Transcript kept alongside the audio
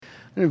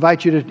I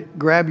invite you to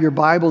grab your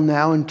Bible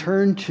now and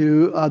turn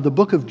to the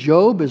book of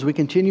Job as we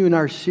continue in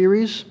our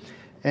series.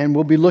 And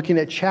we'll be looking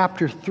at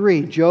chapter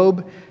 3,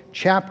 Job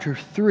chapter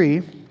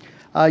 3.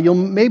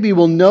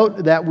 We'll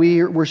note that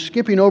we're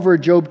skipping over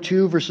Job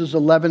 2, verses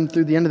 11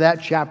 through the end of that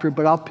chapter,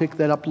 but I'll pick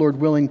that up, Lord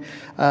willing,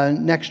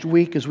 next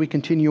week as we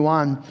continue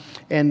on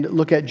and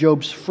look at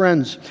Job's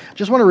friends.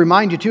 Just want to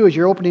remind you, too, as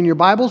you're opening your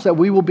Bibles, that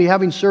we will be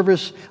having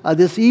service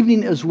this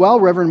evening as well.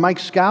 Reverend Mike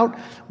Scout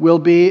will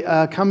be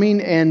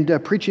coming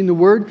and preaching the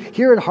Word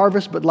here at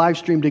Harvest, but live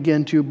streamed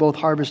again to both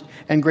Harvest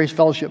and Grace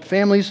Fellowship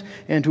families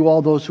and to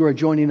all those who are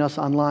joining us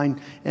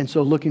online. And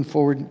so looking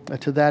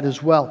forward to that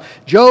as well.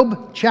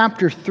 Job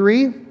chapter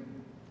 3.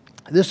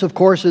 This, of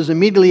course, is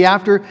immediately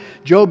after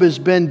Job has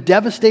been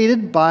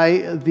devastated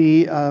by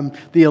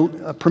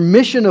the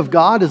permission of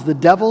God, as the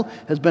devil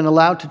has been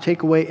allowed to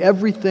take away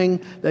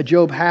everything that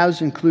Job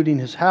has, including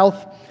his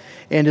health.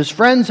 And his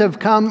friends have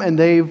come and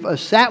they've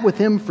sat with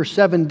him for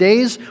 7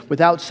 days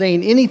without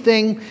saying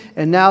anything.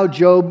 And now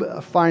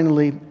Job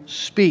finally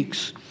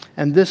speaks.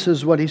 And this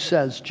is what he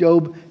says.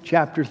 Job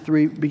chapter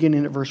 3,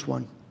 beginning at verse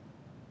 1.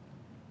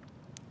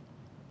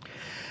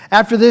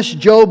 After this,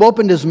 Job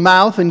opened his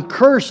mouth and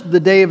cursed the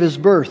day of his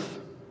birth.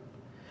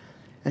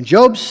 And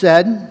Job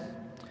said,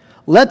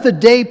 "Let the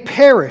day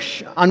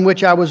perish on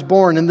which I was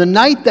born, and the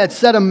night that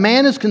said a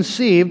man is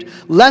conceived,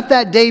 let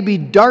that day be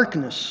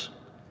darkness.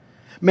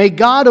 May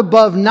God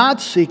above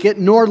not seek it,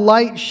 nor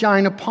light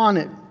shine upon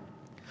it.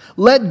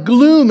 Let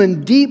gloom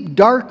and deep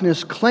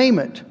darkness claim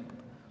it.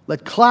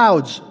 Let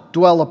clouds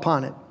dwell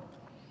upon it.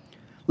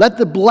 Let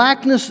the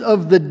blackness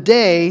of the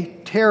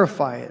day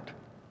terrify it.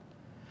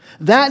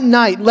 That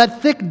night,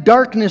 let thick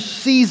darkness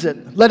seize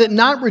it. Let it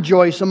not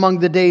rejoice among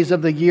the days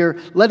of the year.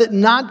 Let it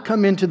not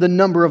come into the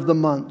number of the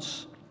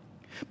months.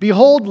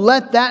 Behold,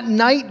 let that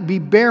night be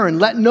barren.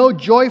 Let no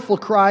joyful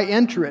cry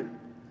enter it.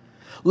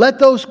 Let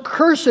those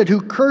curse it who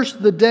curse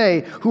the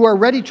day, who are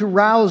ready to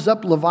rouse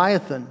up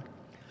Leviathan.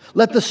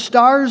 Let the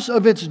stars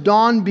of its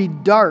dawn be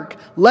dark.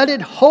 Let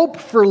it hope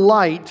for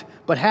light,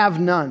 but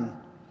have none,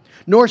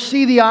 nor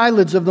see the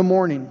eyelids of the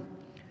morning.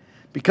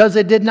 Because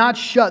it did not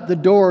shut the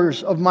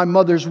doors of my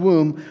mother's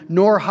womb,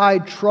 nor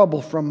hide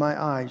trouble from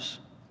my eyes.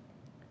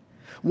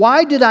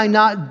 Why did I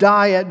not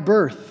die at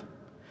birth,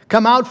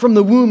 come out from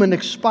the womb and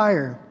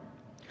expire?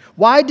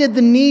 Why did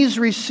the knees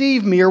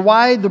receive me, or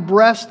why the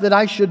breast that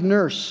I should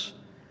nurse?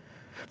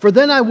 For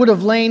then I would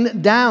have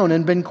lain down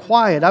and been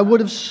quiet. I would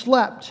have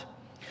slept.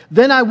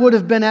 Then I would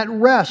have been at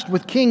rest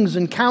with kings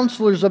and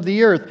counselors of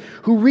the earth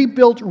who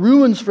rebuilt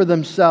ruins for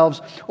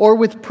themselves, or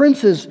with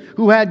princes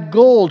who had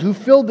gold, who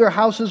filled their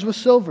houses with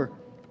silver.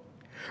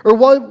 Or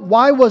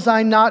why was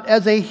I not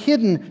as a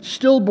hidden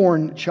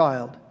stillborn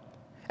child,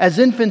 as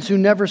infants who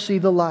never see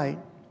the light?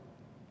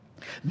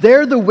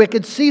 There the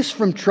wicked cease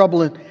from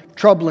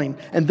troubling,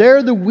 and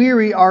there the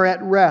weary are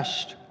at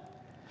rest.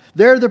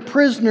 There the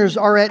prisoners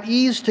are at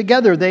ease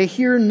together. They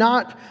hear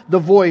not the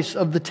voice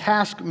of the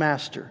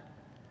taskmaster.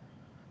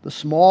 The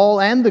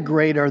small and the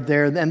great are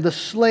there, and the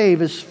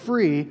slave is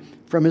free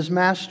from his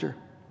master.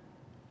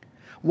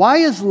 Why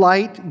is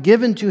light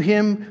given to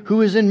him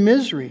who is in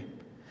misery,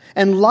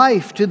 and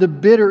life to the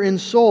bitter in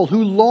soul,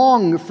 who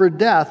long for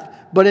death,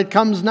 but it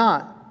comes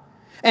not,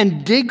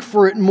 and dig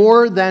for it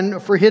more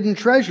than for hidden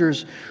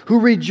treasures, who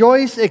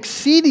rejoice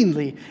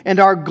exceedingly and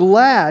are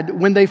glad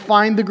when they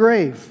find the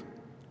grave?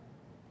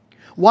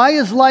 Why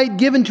is light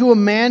given to a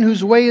man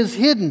whose way is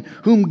hidden,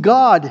 whom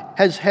God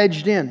has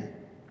hedged in?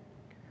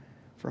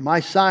 For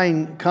my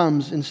sighing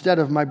comes instead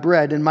of my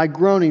bread, and my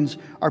groanings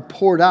are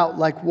poured out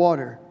like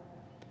water.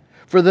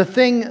 For the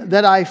thing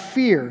that I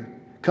fear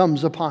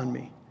comes upon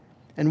me,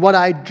 and what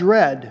I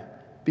dread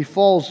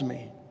befalls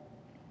me.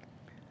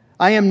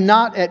 I am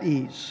not at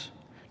ease,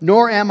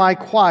 nor am I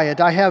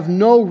quiet. I have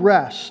no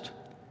rest,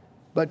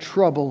 but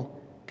trouble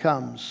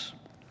comes."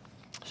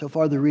 So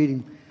far the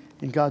reading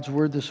in God's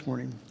Word this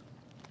morning.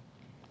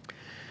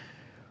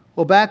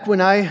 Well, back when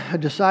I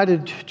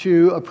decided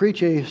to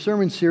preach a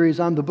sermon series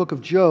on the book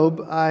of Job,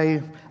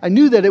 I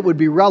knew that it would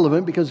be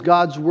relevant because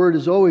God's Word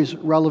is always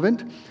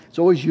relevant. It's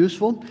always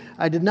useful.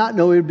 I did not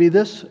know it would be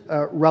this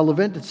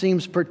relevant. It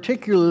seems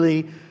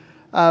particularly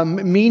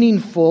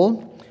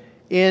meaningful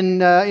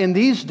in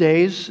these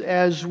days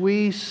as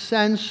we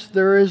sense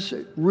there is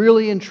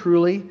really and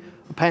truly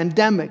a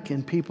pandemic,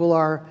 and people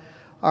are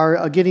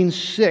getting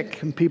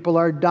sick, and people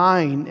are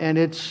dying, and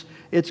it's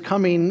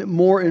coming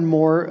more and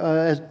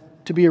more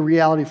to be a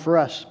reality for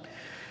us.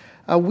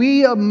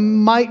 We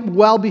might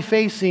well be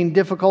facing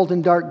difficult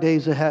and dark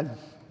days ahead.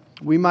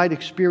 We might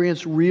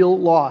experience real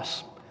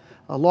loss.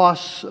 A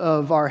loss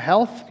of our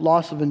health,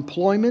 loss of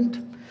employment,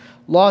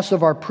 loss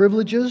of our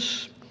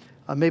privileges,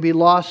 maybe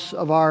loss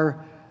of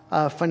our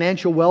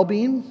financial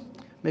well-being,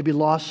 maybe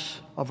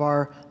loss of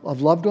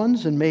loved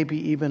ones, and maybe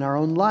even our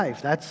own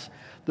life. That's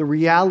the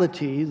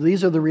reality.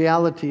 These are the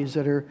realities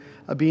that are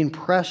being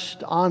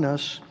pressed on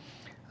us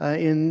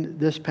in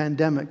this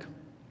pandemic.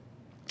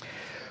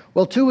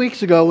 Well, 2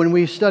 weeks ago when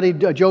we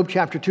studied Job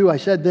chapter 2, I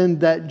said then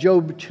that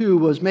Job 2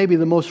 was maybe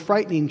the most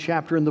frightening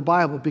chapter in the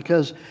Bible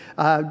because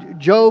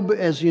Job,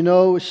 as you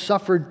know,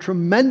 suffered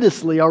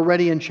tremendously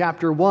already in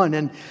chapter 1.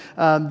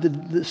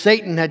 And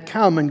Satan had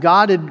come and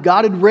God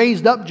had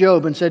raised up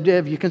Job and said,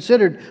 "Have you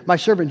considered my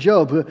servant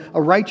Job,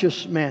 a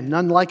righteous man,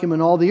 none like him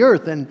in all the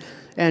earth?"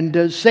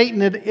 And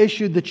Satan had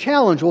issued the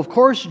challenge. Well, of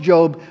course,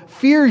 Job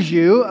fears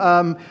you.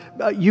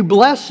 You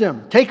bless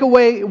him. Take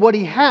away what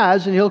he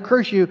has and he'll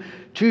curse you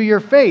to your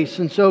face.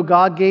 And so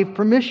God gave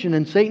permission,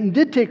 and Satan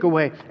did take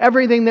away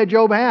everything that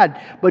Job had.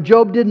 But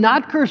Job did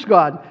not curse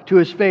God to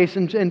his face.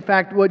 And in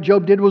fact, what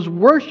Job did was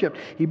worship.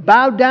 He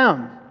bowed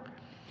down.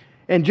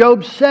 And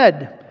Job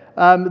said,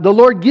 the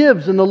Lord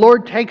gives and the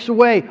Lord takes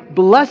away.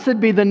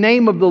 Blessed be the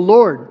name of the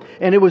Lord.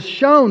 And it was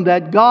shown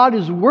that God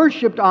is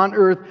worshipped on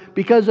earth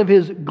because of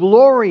His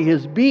glory,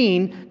 His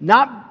being,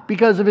 not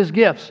because of His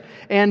gifts.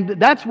 And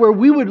that's where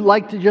we would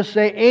like to just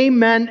say,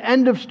 amen,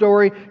 end of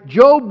story.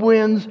 Job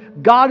wins.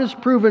 God is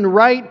proven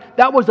right.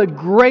 That was a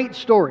great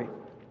story.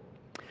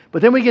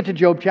 But then we get to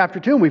Job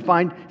chapter 2 and we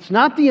find it's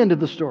not the end of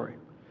the story.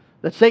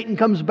 That Satan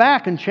comes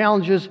back and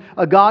challenges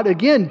God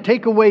again.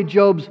 Take away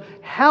Job's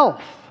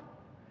health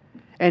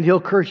and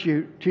he'll curse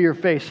you to your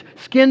face.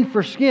 Skin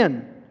for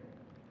skin.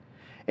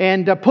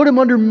 And put him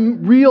under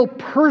real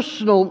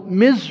personal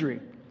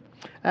misery.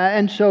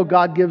 And so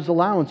God gives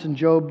allowance. And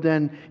Job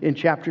then in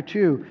chapter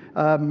 2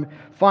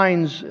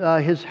 finds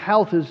his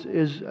health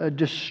is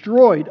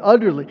destroyed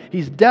utterly.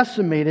 He's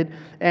decimated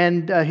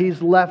and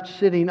he's left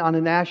sitting on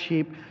an ash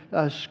heap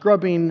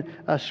scraping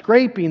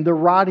the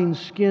rotting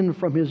skin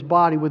from his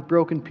body with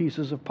broken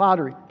pieces of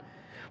pottery.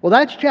 Well,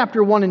 that's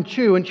chapter 1 and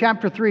 2, and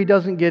chapter 3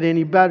 doesn't get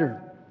any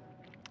better.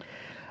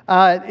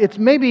 It's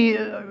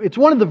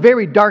one of the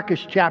very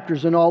darkest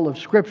chapters in all of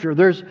Scripture.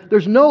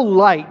 There's no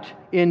light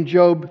in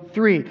Job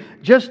 3,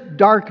 just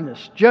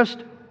darkness,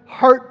 just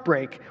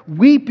heartbreak,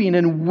 weeping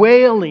and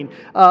wailing.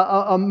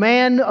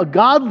 A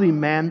godly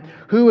man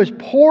who is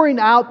pouring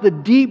out the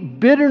deep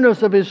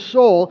bitterness of his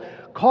soul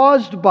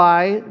caused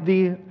by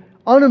the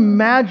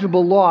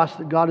unimaginable loss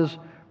that God has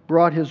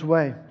brought his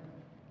way.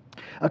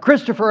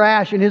 Christopher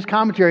Ash, in his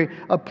commentary,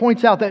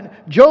 points out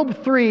that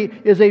Job 3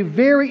 is a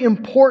very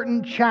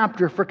important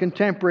chapter for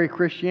contemporary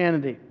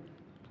Christianity.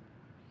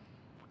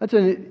 That's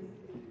an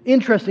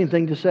interesting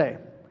thing to say.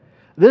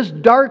 This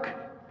dark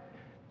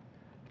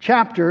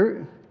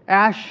chapter,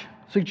 Ash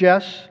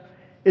suggests,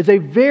 is a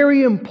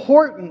very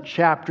important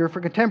chapter for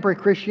contemporary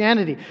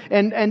Christianity.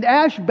 And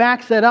Ash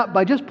backs that up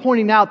by just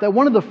pointing out that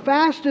one of the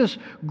fastest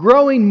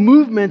growing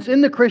movements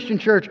in the Christian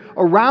church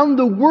around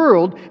the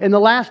world in the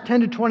last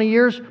 10 to 20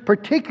 years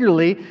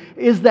particularly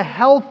is the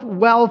health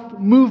wealth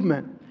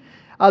movement,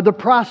 the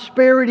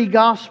prosperity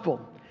gospel.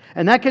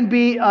 And that can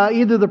be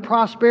either the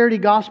prosperity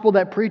gospel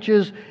that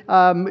preaches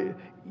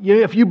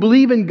if you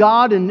believe in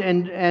God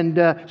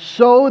and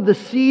sow the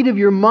seed of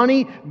your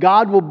money,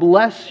 God will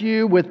bless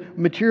you with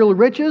material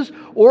riches.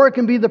 Or it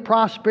can be the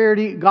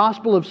prosperity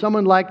gospel of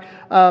someone like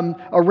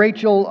a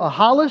Rachel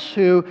Hollis,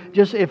 who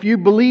just, if you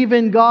believe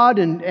in God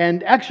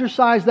and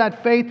exercise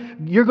that faith,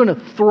 you're going to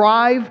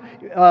thrive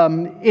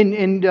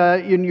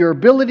in your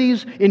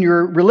abilities, in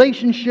your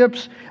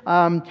relationships.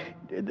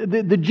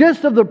 The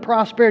gist of the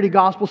prosperity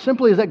gospel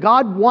simply is that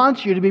God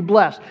wants you to be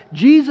blessed.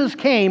 Jesus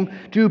came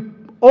to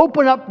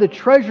open up the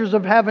treasures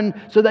of heaven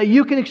so that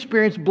you can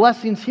experience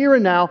blessings here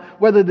and now,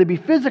 whether they be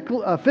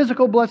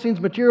physical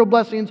blessings, material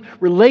blessings,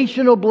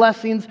 relational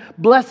blessings,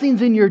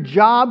 blessings in your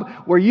job,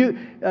 where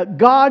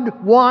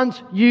God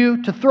wants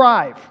you to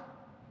thrive.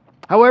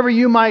 However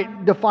you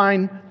might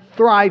define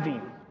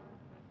thriving.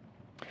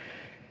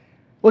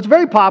 Well, it's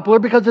very popular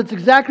because it's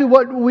exactly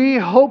what we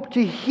hope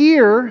to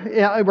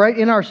hear, right,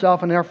 in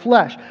ourselves and in our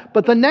flesh.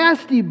 But the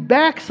nasty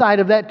backside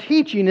of that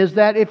teaching is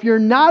that if you're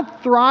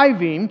not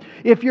thriving,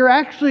 if you're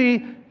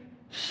actually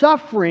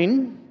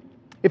suffering,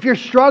 if you're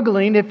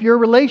struggling, if your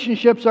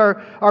relationships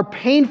are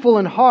painful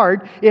and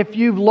hard, if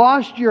you've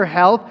lost your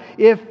health,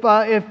 if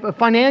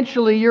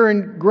financially you're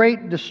in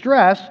great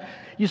distress,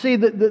 you see,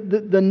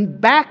 the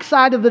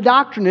backside of the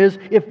doctrine is,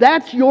 if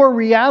that's your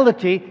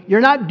reality,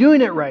 you're not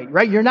doing it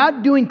right? You're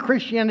not doing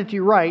Christianity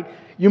right.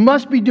 You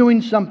must be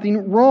doing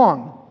something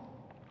wrong.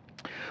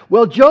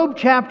 Well, Job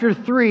chapter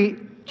 3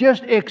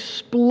 just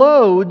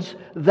explodes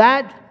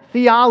that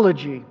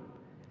theology.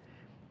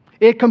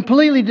 It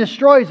completely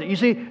destroys it. You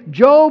see,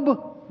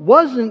 Job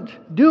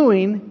wasn't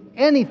doing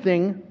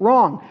anything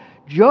wrong.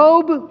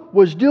 Job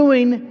was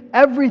doing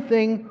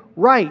everything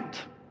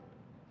right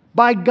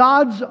by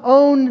God's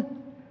own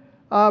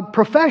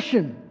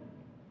profession.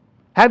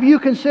 Have you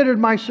considered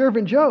my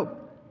servant Job?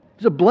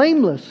 He's a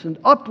blameless and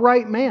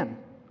upright man.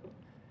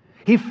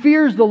 He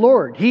fears the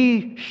Lord.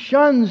 He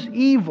shuns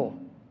evil.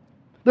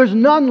 There's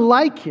none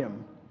like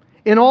him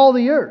in all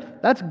the earth.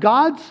 That's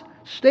God's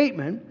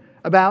statement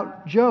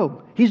about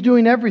Job. He's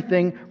doing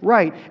everything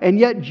right. And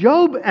yet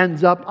Job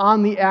ends up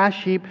on the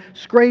ash heap,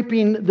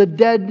 scraping the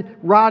dead,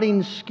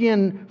 rotting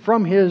skin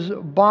from his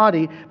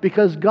body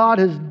because God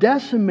has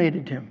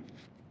decimated him.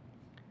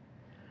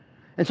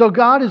 And so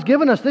God has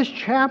given us this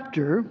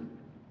chapter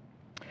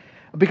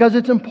Because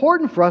it's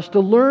important for us to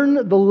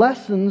learn the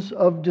lessons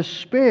of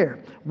despair.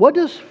 What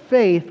does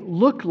faith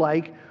look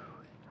like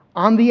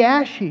on the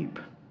ash heap?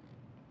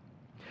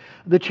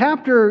 The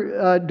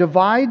chapter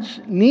divides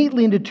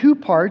neatly into two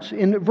parts.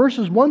 In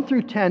verses 1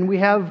 through 10, we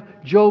have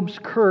Job's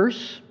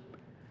curse.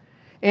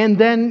 And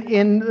then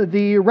in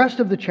the rest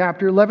of the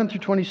chapter, 11 through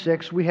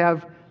 26, we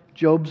have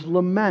Job's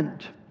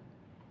lament.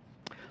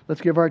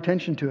 Let's give our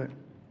attention to it.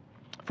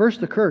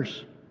 First, the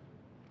curse.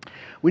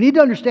 We need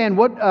to understand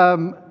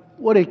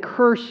what a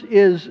curse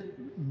is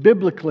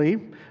biblically.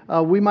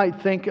 We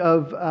might think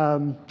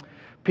of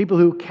people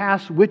who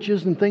cast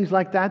witches and things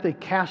like that. They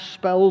cast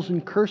spells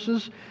and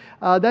curses.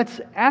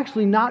 That's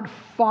actually not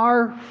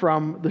far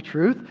from the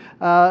truth,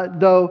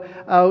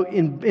 though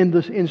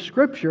in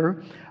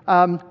Scripture,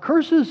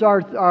 curses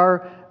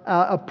are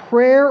a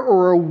prayer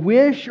or a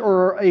wish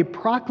or a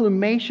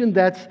proclamation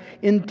that's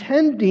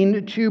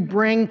intending to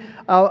bring,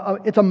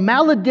 it's a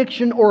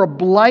malediction or a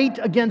blight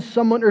against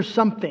someone or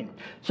something.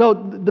 So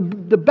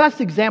the best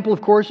example, of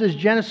course, is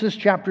Genesis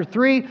chapter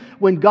 3,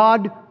 when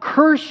God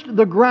cursed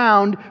the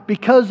ground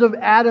because of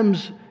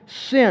Adam's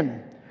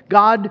sin.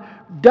 God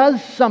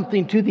does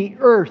something to the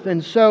earth,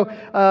 and so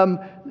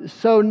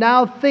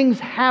now things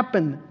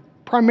happen,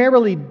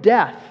 primarily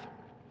death.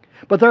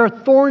 But there are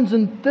thorns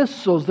and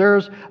thistles,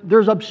 there's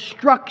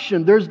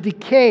obstruction, there's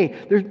decay,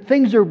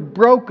 things are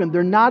broken,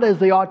 they're not as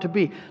they ought to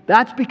be.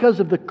 That's because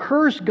of the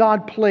curse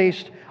God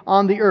placed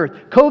on the earth.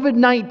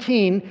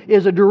 COVID-19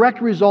 is a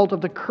direct result of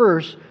the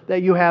curse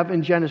that you have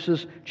in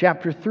Genesis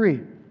chapter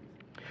 3.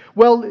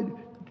 Well,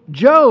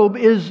 Job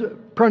is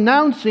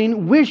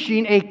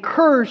wishing a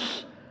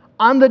curse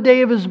on the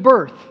day of his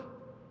birth.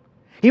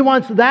 He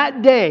wants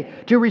that day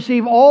to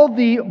receive all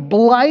the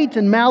blight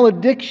and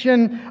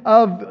malediction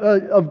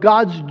of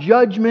God's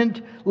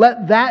judgment.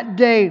 Let that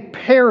day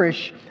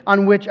perish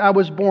on which I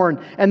was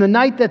born. And the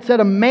night that said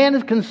a man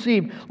is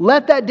conceived,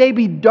 let that day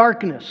be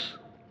darkness.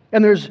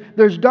 And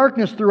there's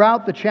darkness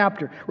throughout the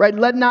chapter, right?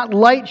 Let not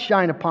light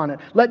shine upon it.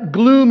 Let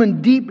gloom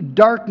and deep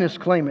darkness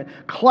claim it.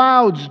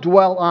 Clouds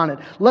dwell on it.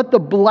 Let the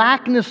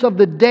blackness of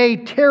the day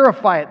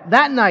terrify it.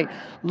 That night,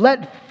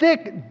 let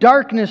thick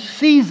darkness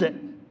seize it.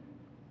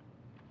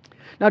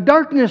 Now,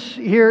 darkness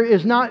here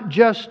is not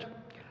just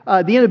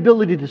the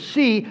inability to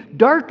see.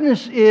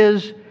 Darkness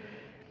is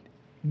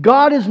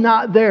God is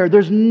not there.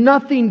 There's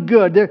nothing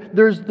good.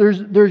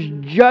 There's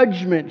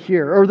judgment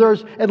here, or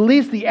there's at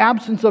least the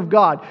absence of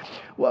God.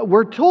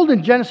 We're told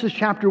in Genesis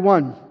chapter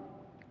 1,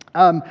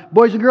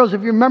 boys and girls,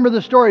 if you remember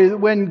the story,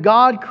 when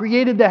God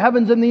created the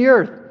heavens and the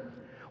earth,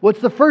 what's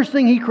the first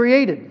thing He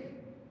created?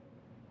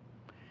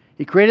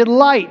 He created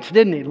light,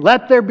 didn't He?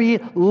 Let there be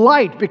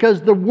light,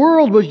 because the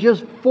world was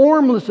just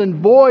formless and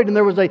void, and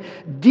there was a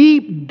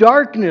deep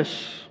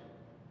darkness.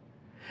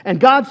 And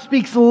God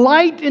speaks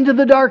light into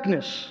the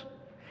darkness.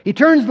 He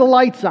turns the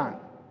lights on.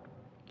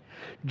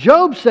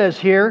 Job says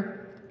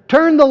here,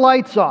 turn the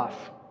lights off.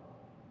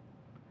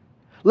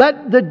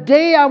 Let the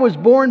day I was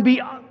born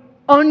be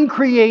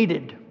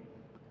uncreated.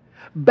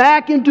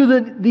 Back into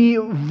the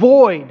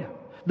void,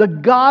 the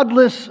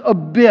godless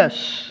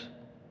abyss.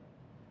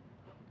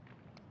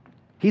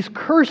 He's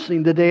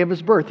cursing the day of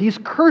his birth. He's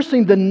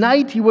cursing the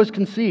night he was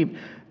conceived.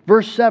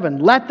 Verse 7,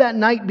 let that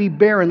night be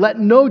barren. Let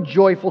no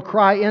joyful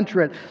cry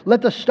enter it.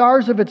 Let the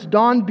stars of its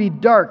dawn be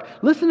dark.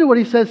 Listen to what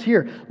he says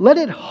here. Let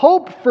it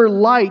hope for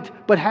light,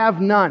 but have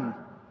none.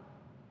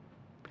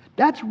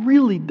 That's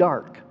really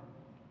dark.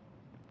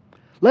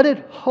 Let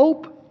it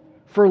hope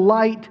for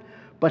light,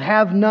 but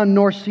have none,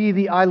 nor see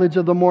the eyelids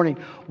of the morning.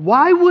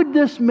 Why would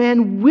this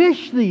man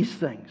wish these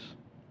things?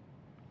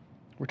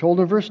 We're told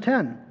in verse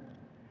 10.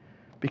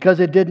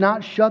 Because it did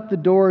not shut the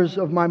doors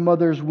of my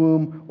mother's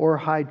womb or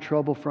hide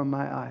trouble from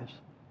my eyes.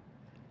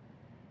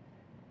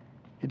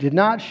 It did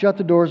not shut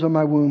the doors of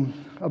my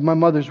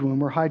mother's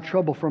womb, or hide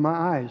trouble from my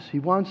eyes. He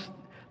wants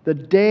the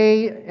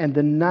day and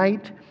the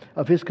night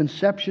of his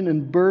conception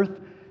and birth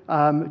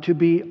to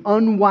be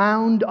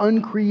unwound,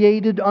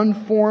 uncreated,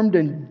 unformed,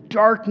 and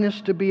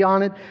darkness to be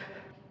on it,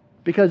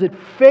 because it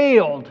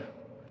failed.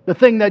 The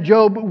thing that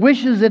Job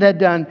wishes it had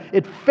done,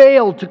 it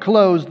failed to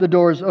close the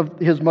doors of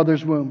his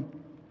mother's womb.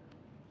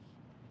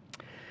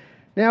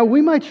 Now,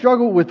 we might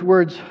struggle with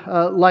words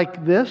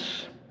like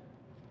this.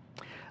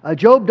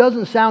 Job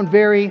doesn't sound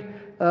very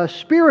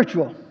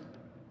spiritual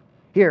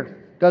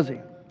here, does he?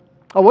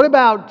 What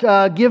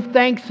about give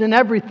thanks in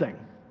everything?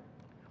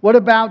 What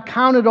about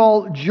count it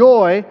all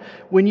joy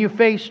when you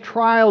face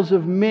trials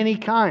of many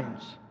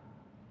kinds?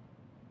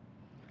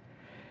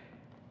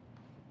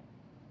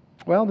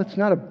 Well, that's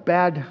not a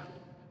bad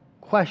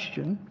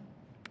question,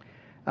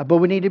 but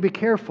we need to be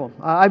careful.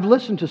 I've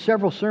listened to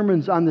several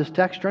sermons on this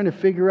text trying to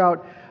figure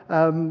out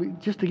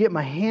just to get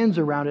my hands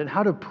around it,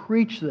 how to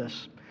preach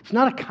this. It's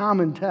not a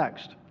common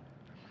text.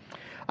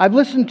 I've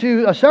listened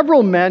to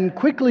several men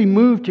quickly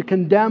move to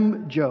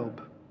condemn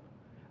Job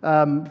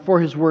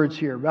for his words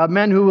here.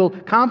 Men who will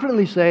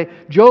confidently say,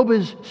 Job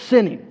is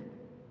sinning.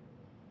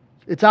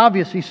 It's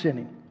obvious he's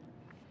sinning.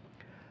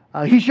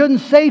 He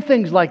shouldn't say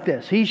things like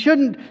this. He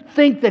shouldn't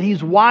think that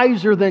he's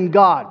wiser than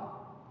God.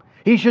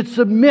 He should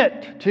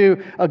submit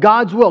to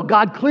God's will.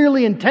 God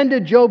clearly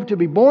intended Job to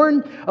be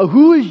born.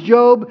 Who is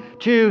Job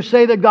to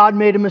say that God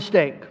made a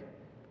mistake?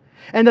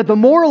 And that the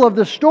moral of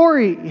the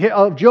story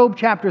of Job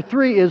chapter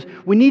 3 is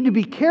we need to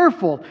be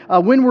careful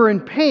when we're in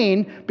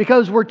pain,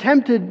 because we're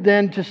tempted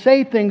then to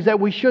say things that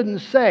we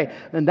shouldn't say.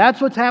 And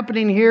that's what's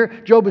happening here.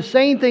 Job is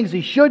saying things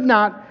he should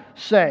not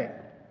say.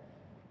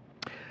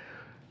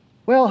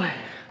 Well,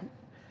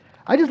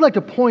 I just like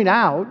to point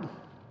out,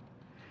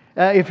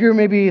 if you're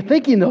maybe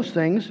thinking those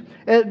things,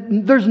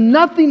 there's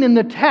nothing in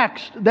the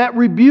text that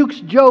rebukes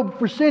Job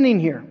for sinning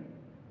here.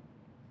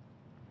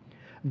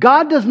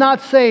 God does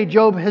not say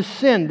Job has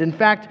sinned. In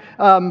fact,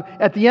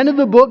 at the end of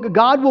the book,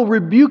 God will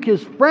rebuke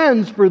his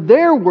friends for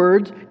their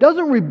words. He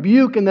doesn't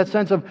rebuke in the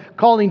sense of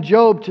calling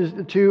Job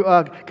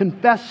to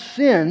confess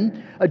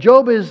sin.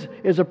 Job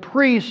is a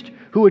priest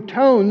who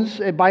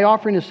atones by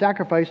offering his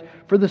sacrifice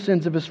for the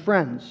sins of his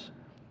friends.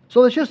 So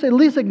let's just at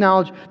least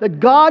acknowledge that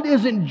God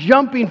isn't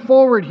jumping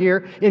forward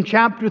here in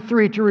chapter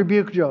 3 to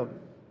rebuke Job.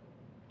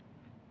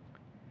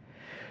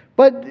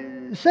 But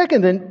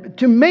second then,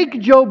 to make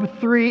Job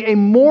 3 a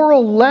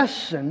moral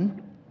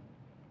lesson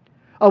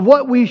of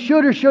what we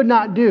should or should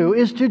not do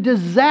is to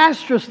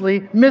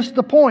disastrously miss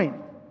the point.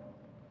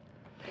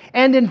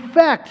 And in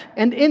effect,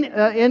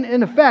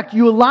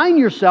 you align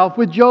yourself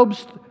with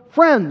Job's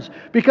friends,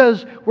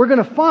 because we're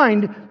going to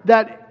find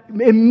that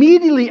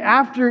immediately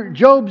after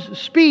Job's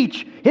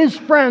speech, his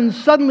friends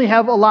suddenly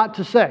have a lot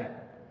to say.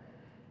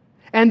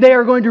 And they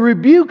are going to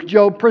rebuke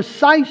Job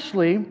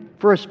precisely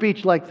for a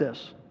speech like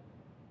this.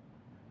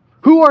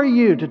 Who are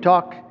you to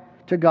talk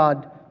to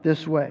God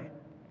this way?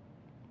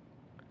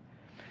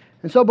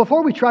 And so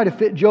before we try to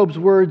fit Job's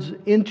words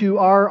into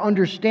our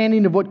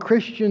understanding of what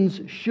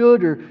Christians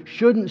should or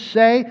shouldn't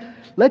say,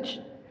 let's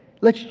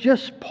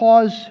just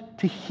pause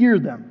to hear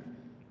them.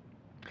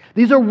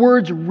 These are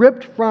words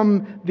ripped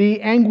from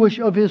the anguish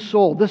of his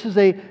soul. This is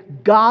a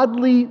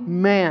godly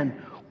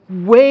man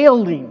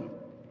wailing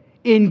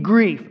in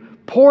grief,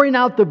 pouring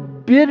out the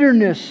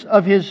bitterness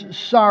of his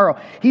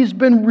sorrow. He's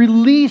been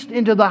released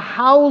into the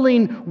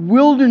howling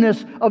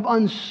wilderness of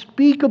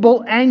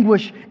unspeakable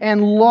anguish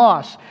and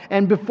loss.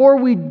 And before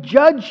we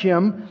judge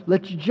him,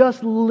 let's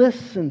just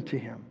listen to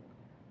him.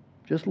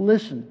 Just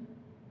listen.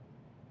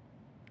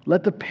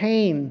 Let the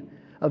pain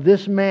of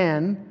this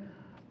man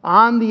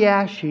on the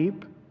ash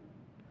heap,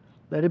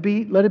 let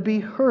it be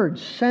heard.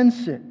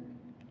 Sense it.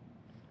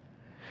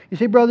 You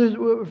see,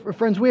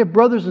 friends, we have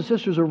brothers and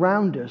sisters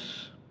around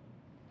us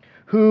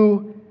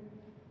who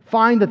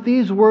find that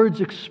these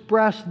words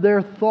express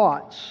their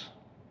thoughts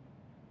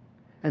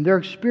and their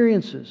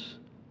experiences.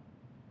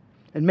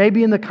 And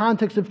maybe in the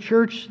context of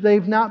church,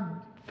 they've not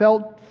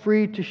felt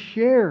free to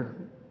share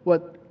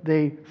what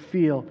they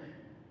feel.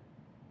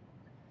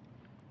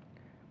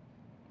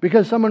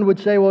 Because someone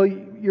would say, well,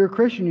 you're a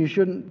Christian, you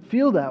shouldn't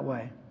feel that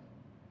way.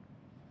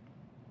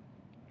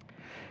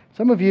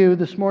 Some of you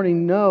this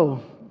morning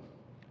know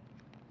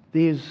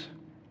these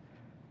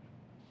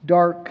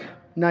dark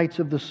nights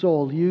of the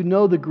soul. You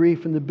know the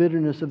grief and the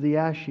bitterness of the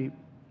ash heap.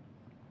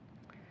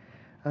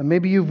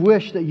 Maybe you've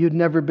wished that you'd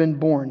never been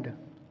born.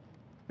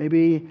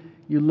 Maybe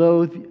you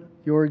loathe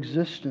your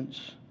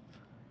existence.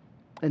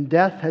 And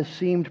death has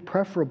seemed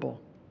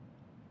preferable.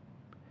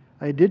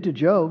 It did to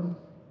Job.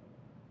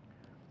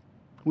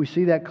 We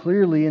see that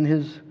clearly in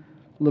his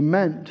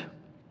lament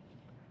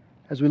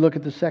as we look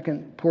at the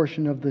second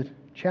portion of the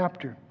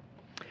chapter.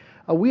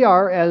 We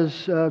are, as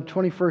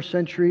 21st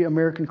century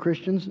American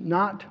Christians,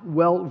 not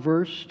well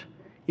versed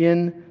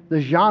in the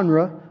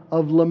genre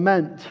of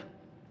lament.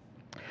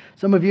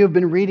 Some of you have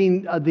been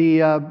reading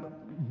the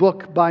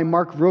book by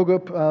Mark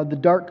Vroegop, The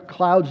Dark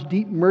Clouds,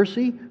 Deep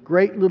Mercy.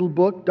 Great little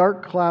book,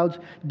 Dark Clouds,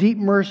 Deep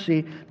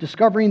Mercy,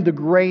 Discovering the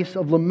Grace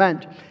of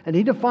Lament. And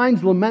he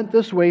defines lament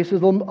this way. He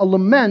says, a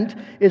lament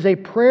is a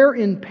prayer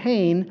in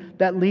pain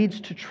that leads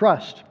to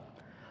trust.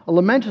 A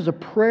lament is a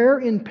prayer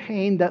in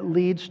pain that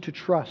leads to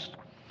trust.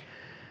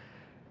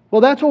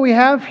 Well, that's what we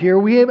have here.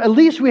 At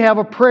least we have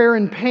a prayer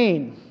in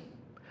pain.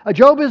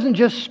 Job isn't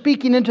just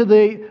speaking into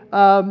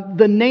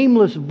the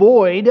nameless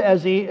void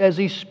as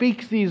he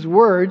speaks these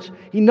words.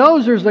 He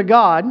knows there's a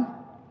God.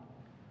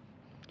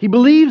 He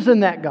believes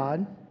in that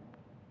God.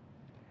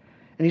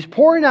 And he's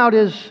pouring out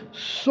his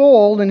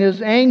soul and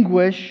his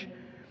anguish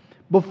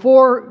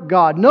before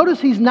God. Notice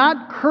he's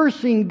not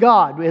cursing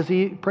God as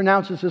he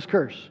pronounces his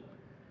curse.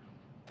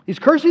 He's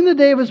cursing the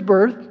day of his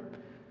birth,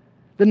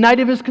 the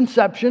night of his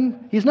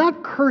conception. He's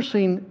not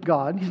cursing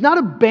God. He's not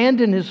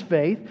abandoned his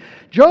faith.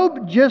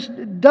 Job just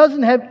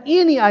doesn't have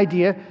any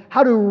idea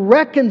how to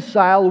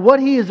reconcile what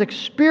he is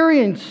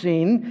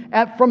experiencing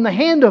from the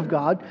hand of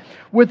God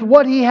with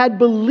what he had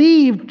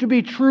believed to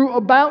be true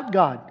about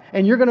God.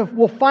 And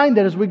we'll find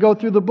that as we go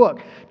through the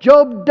book.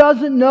 Job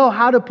doesn't know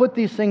how to put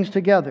these things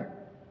together.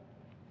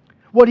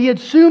 What he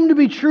assumed to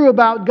be true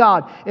about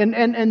God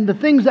and the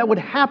things that would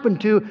happen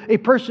to a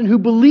person who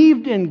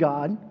believed in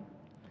God,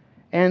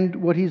 and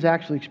what he's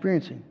actually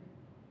experiencing.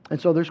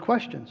 And so there's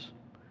questions.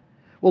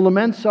 Well,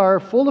 laments are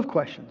full of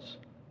questions.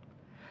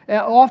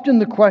 Often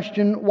the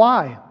question,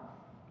 why?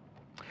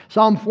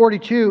 Psalm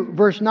 42,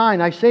 verse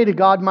 9, I say to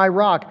God, my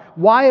rock,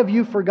 why have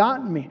you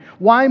forgotten me?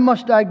 Why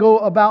must I go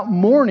about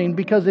mourning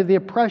because of the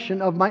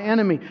oppression of my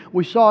enemy?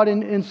 We saw it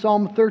in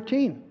Psalm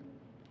 13.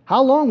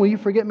 How long will you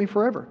forget me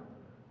forever?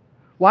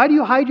 Why do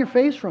you hide your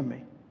face from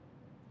me?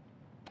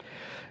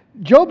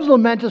 Job's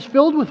lament is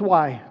filled with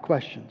why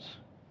questions.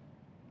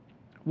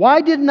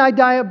 Why didn't I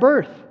die at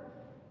birth?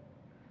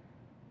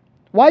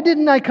 Why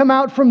didn't I come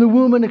out from the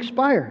womb and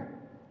expire?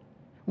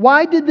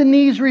 Why did the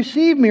knees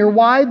receive me? Or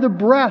why the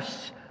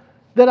breasts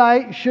that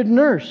I should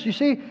nurse? You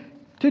see,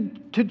 to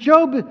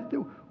Job,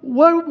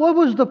 what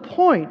was the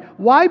point?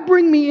 Why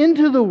bring me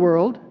into the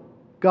world,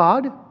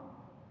 God,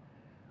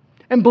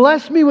 and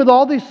bless me with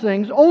all these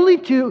things, only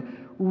to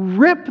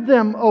rip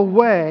them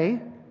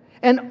away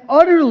and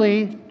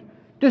utterly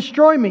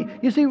destroy me?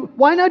 You see,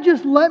 why not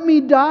just let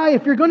me die?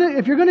 If you're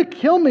gonna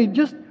kill me,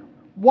 just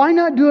why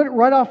not do it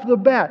right off the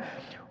bat?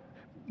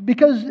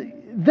 Because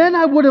then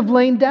I would have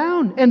lain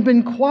down and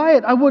been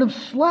quiet. I would have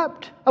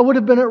slept. I would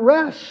have been at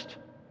rest.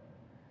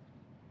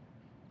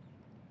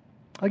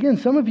 Again,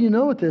 some of you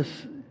know what this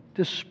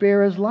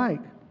despair is like.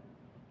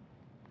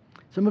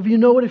 Some of you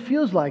know what it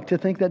feels like to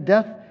think that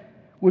death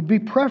would be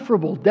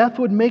preferable. Death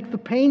would make the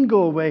pain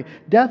go away.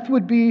 Death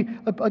would be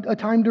a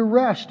time to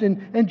rest.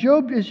 And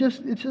Job it's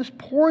just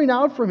pouring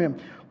out from him.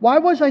 Why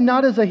was I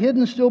not as a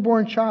hidden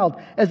stillborn child,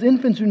 as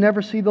infants who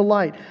never see the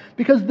light?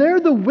 Because there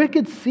the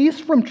wicked cease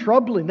from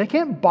troubling. They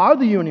can't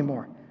bother you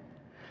anymore.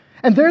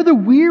 And there the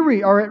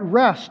weary are at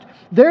rest.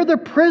 There the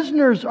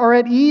prisoners are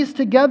at ease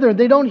together.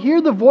 They don't hear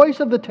the voice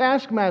of the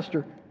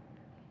taskmaster.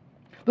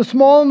 The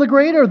small and the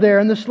great are there,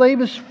 and the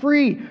slave is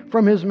free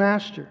from his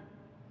master.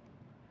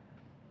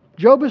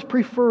 Job is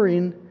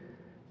preferring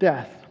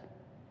death.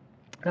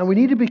 Now we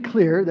need to be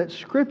clear that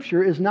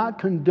Scripture is not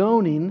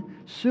condoning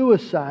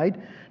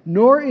suicide,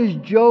 nor is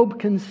Job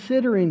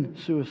considering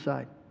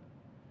suicide.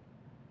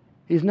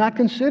 He's not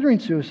considering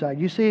suicide.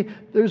 You see,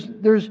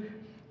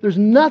 there's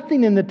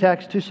nothing in the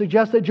text to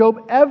suggest that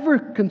Job ever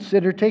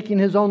considered taking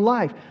his own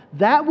life.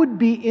 That would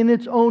be in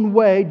its own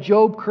way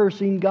Job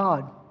cursing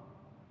God.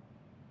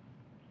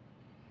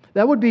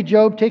 That would be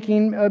Job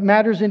taking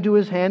matters into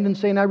his hand and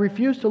saying, I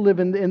refuse to live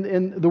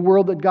in the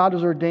world that God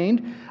has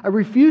ordained. I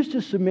refuse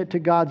to submit to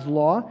God's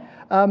law.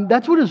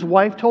 That's what his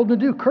wife told him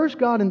to do. Curse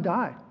God and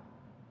die.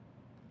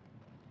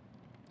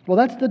 Well,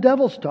 that's the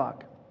devil's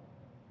talk.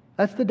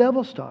 That's the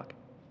devil's talk.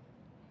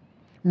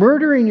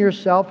 Murdering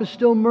yourself is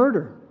still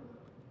murder.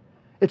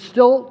 It's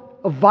still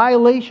a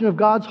violation of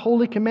God's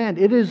holy command.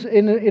 It is,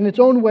 in its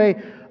own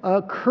way,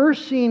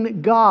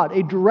 cursing God,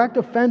 a direct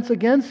offense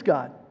against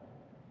God.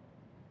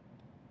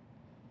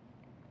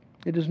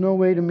 It is no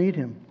way to meet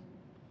Him.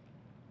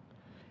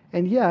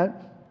 And yet,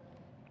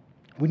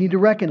 we need to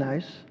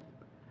recognize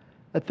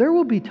that there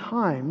will be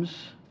times,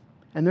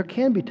 and there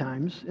can be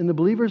times in the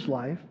believer's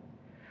life,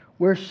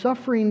 where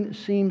suffering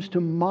seems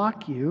to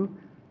mock you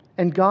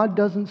and God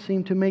doesn't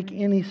seem to make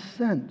any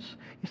sense.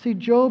 You see,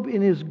 Job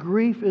in his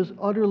grief is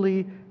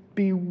utterly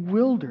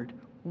bewildered.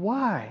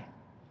 Why?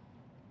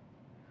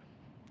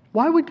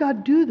 Why would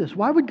God do this?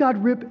 Why would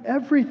God rip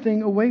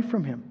everything away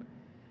from him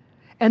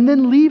and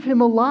then leave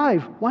him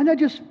alive? Why not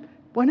just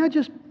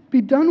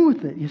be done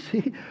with it? You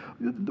see,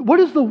 what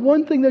is the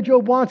one thing that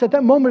Job wants? At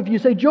that moment, if you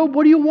say, Job,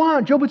 what do you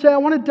want? Job would say, I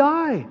want to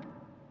die.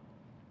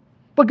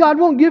 But God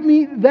won't give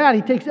me that.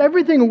 He takes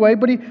everything away,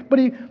 but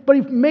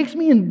he makes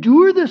me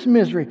endure this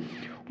misery.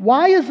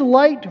 Why is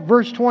light,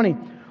 verse 20,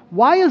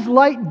 why is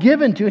light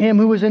given to him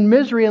who is in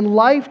misery, and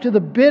life to the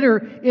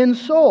bitter in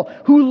soul,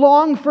 who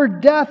long for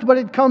death, but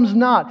it comes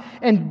not,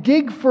 and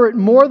dig for it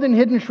more than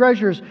hidden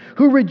treasures,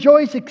 who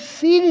rejoice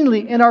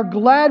exceedingly and are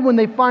glad when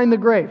they find the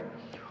grave?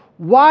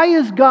 Why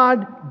is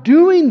God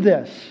doing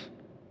this?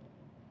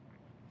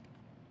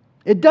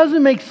 It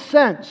doesn't make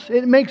sense.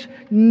 It makes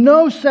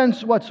no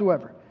sense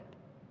whatsoever.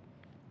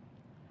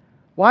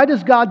 Why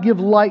does God give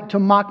light to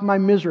mock my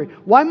misery?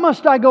 Why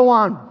must I go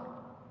on?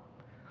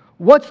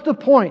 What's the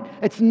point?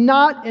 It's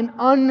not an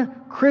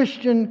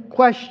unchristian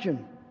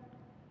question.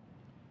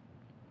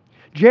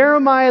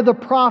 Jeremiah the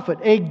prophet,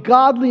 a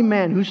godly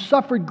man who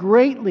suffered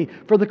greatly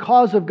for the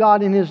cause of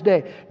God in his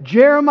day.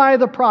 Jeremiah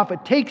the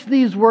prophet takes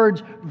these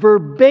words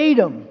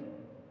verbatim,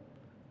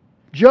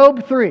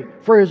 Job 3,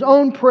 for his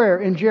own prayer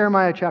in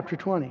Jeremiah chapter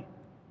 20.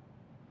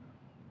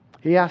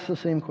 He asks the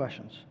same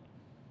questions.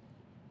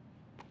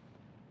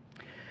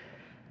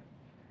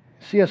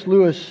 C.S.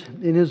 Lewis,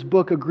 in his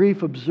book, A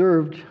Grief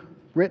Observed,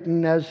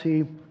 written as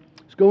he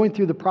was going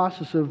through the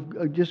process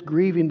of just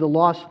grieving the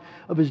loss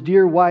of his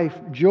dear wife,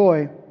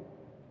 Joy,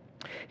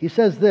 he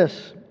says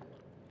this: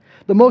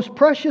 the most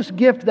precious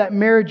gift that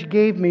marriage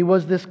gave me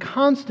was this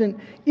constant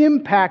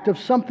impact of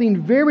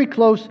something very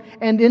close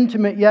and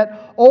intimate,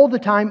 yet all the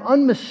time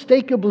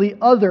unmistakably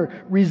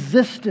other,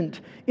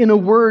 resistant, in a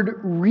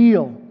word,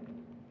 real.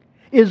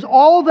 Is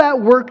all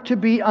that work to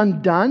be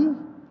undone?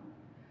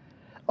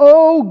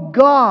 Oh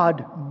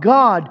God,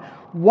 God,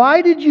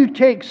 why did you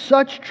take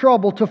such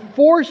trouble to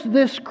force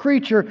this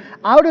creature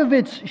out of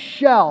its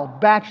shell,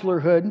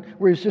 bachelorhood,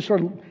 where he's just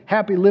sort of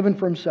happy living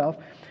for himself?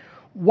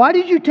 Why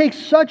did you take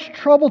such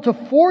trouble to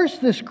force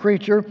this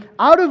creature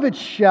out of its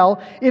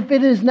shell if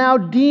it is now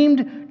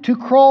deemed to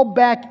crawl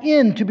back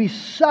in, to be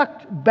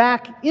sucked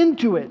back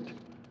into it?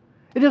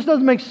 It just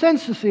doesn't make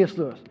sense to C.S.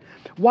 Lewis.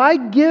 Why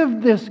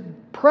give this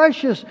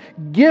precious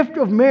gift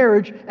of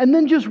marriage and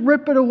then just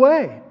rip it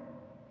away?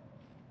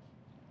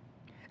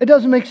 It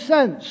doesn't make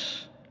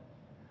sense.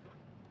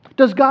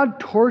 Does God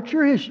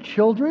torture His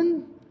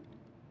children?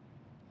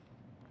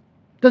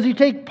 Does He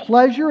take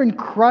pleasure in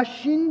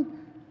crushing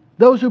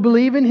those who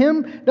believe in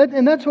Him?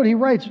 And that's what he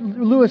writes.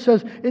 Lewis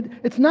says,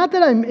 it's not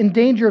that I'm in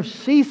danger of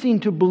ceasing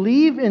to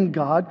believe in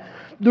God.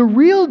 The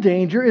real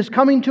danger is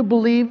coming to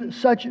believe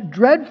such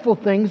dreadful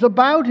things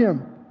about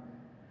Him.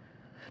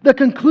 The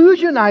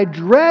conclusion I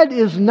dread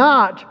is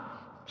not,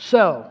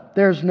 so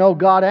there's no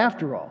God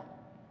after all.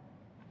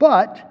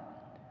 But,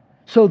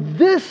 so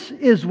this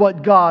is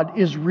what God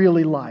is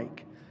really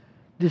like.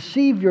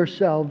 Deceive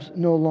yourselves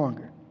no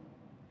longer.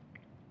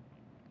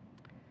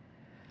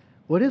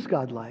 What is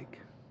God like?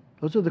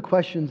 Those are the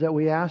questions that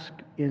we ask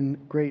in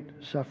great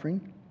suffering.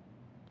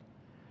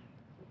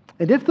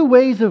 And if the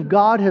ways of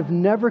God have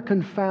never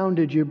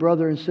confounded you,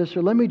 brother and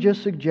sister, let me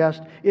just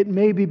suggest it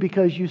may be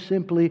because you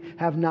simply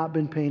have not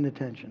been paying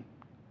attention.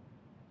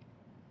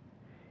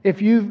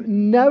 If you've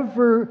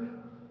never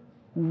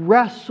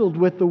wrestled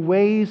with the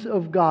ways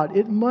of God,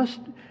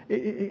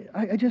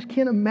 I just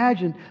can't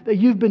imagine that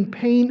you've been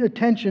paying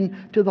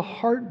attention to the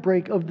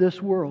heartbreak of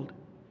this world.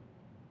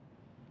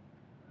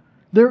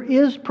 There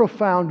is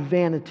profound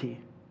vanity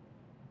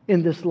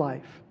in this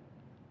life.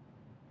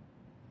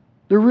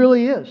 There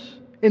really is.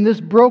 In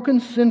this broken,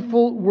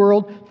 sinful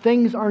world,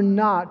 things are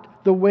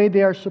not the way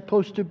they are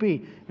supposed to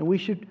be. And we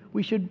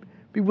should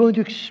be willing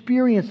to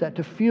experience that,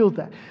 to feel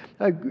that.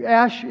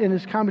 Ash, in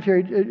his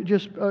commentary,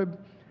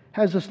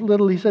 has this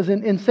little, he says,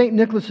 in St.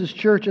 Nicholas's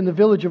Church in the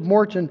village of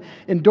Morton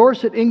in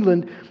Dorset,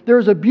 England, there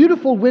is a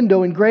beautiful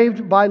window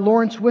engraved by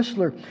Lawrence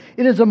Whistler.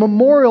 It is a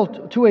memorial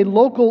to a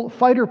local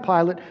fighter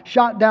pilot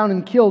shot down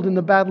and killed in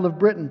the Battle of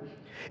Britain.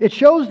 It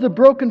shows the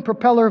broken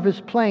propeller of his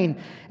plane,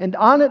 and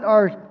on it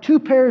are two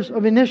pairs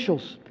of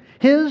initials,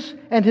 his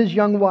and his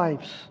young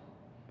wife's.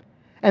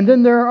 And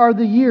then there are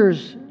the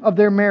years of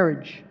their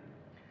marriage,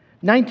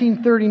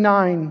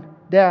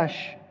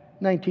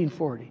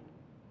 1939-1940.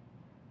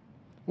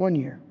 1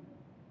 year.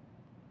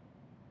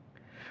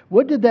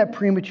 What did that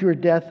premature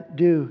death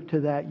do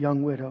to that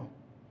young widow?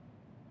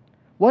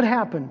 What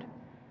happened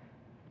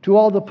to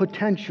all the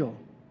potential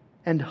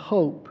and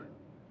hope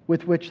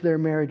with which their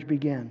marriage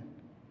began?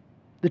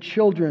 The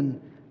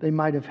children they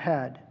might have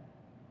had,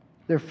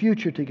 their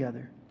future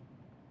together.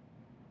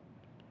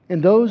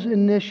 And those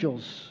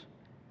initials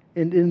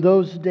and in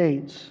those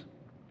dates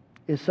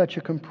is such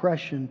a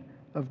compression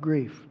of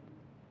grief.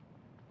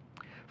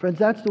 Friends,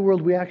 that's the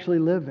world we actually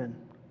live in.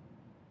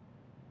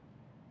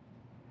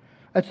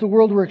 That's the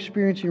world we're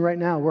experiencing right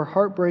now, where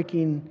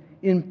heartbreaking,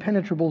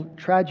 impenetrable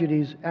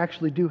tragedies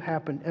actually do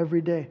happen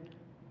every day,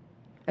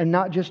 and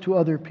not just to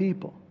other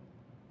people.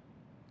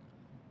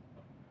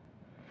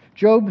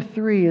 Job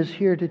 3 is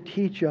here to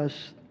teach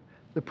us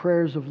the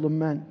prayers of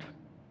lament.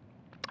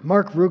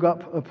 Mark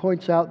Rugup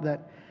points out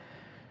that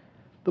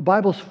the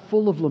Bible's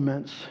full of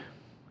laments.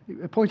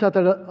 It points out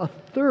that a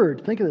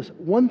third, think of this,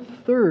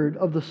 1/3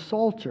 of the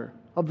Psalter,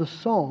 of the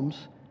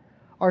Psalms,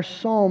 are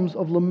psalms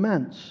of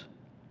laments.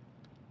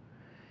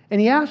 And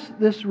he asks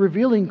this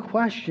revealing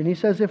question. He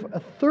says, if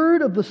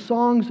 1/3 of the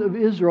songs of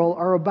Israel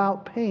are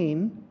about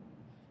pain,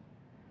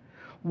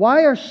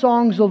 why are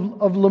songs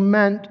of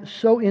lament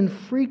so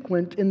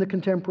infrequent in the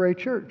contemporary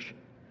church?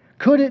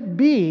 Could it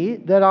be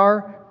that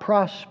our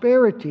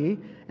prosperity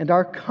and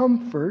our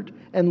comfort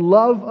and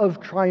love of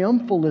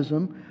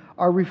triumphalism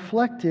are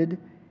reflected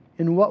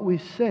in what we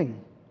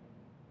sing?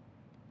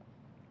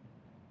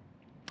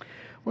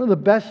 One of the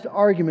best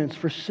arguments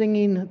for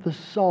singing the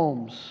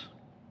Psalms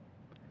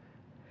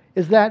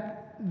is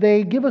that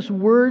they give us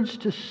words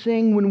to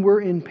sing when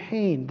we're in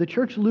pain. The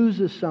church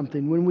loses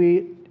something when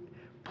we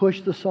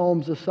push the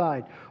Psalms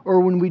aside, or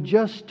when we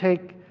just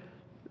take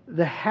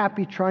the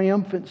happy,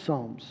 triumphant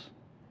Psalms,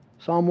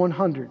 Psalm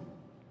 100,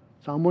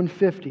 Psalm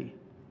 150.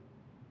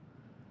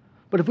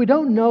 But if we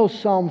don't know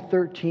Psalm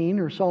 13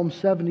 or Psalm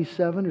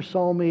 77 or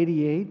Psalm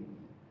 88,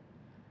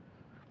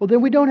 well,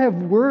 then we don't have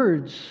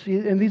words,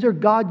 and these are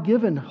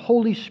God-given,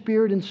 Holy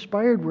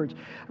Spirit-inspired words.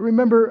 I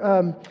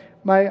remember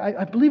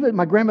I believe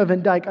my Grandma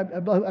Van Dyke,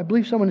 I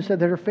believe someone said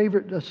that her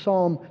favorite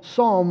psalm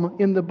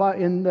in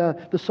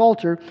the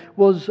Psalter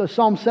was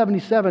Psalm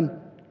 77.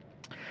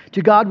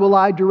 To God will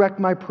I direct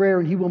my prayer,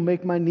 and He will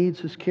make my needs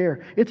His care.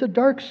 It's a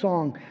dark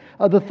song.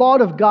 The thought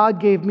of God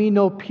gave me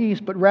no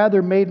peace, but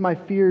rather made my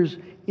fears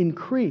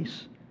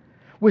increase.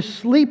 With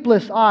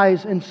sleepless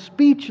eyes and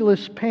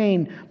speechless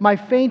pain, my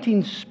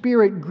fainting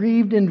spirit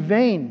grieved in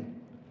vain.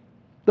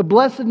 The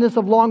blessedness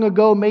of long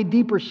ago made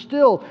deeper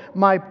still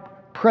my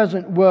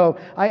present woe.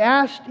 I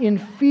asked in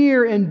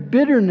fear and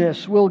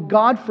bitterness, will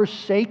God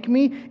forsake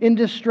me in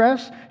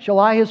distress? Shall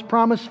I His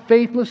promise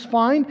faithless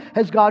find?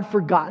 Has God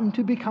forgotten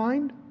to be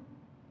kind?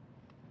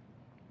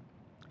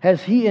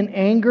 Has He in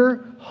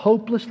anger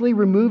hopelessly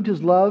removed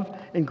His love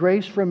and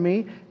grace from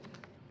me?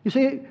 You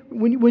see,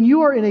 when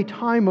you are in a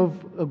time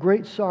of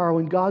great sorrow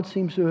and God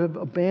seems to have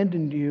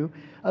abandoned you,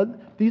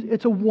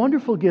 it's a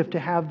wonderful gift to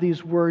have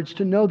these words,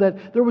 to know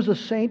that there was a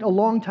saint a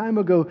long time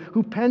ago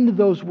who penned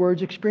those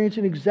words,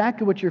 experiencing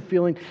exactly what you're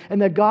feeling,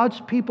 and that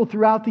God's people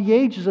throughout the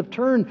ages have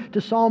turned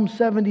to Psalm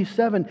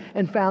 77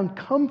 and found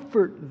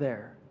comfort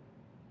there.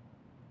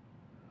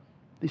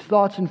 These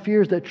thoughts and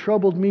fears that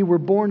troubled me were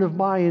born of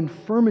my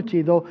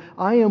infirmity. Though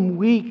I am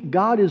weak,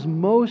 God is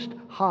most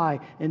high,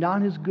 and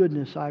on His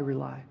goodness I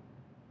rely.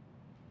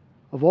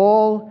 Of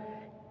all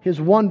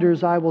His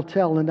wonders I will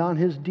tell, and on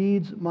His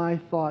deeds my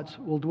thoughts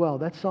will dwell.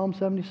 That's Psalm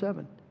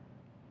 77.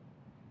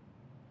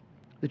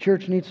 The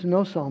church needs to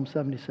know Psalm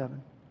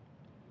 77.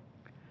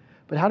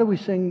 But how do we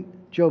sing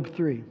Job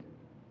 3?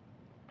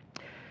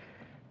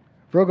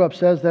 Vroegop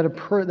says that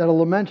a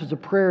lament is a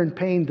prayer in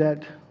pain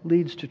that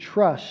leads to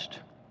trust.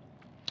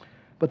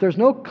 But there's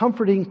no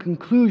comforting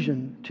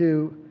conclusion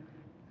to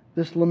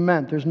this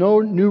lament. There's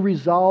no new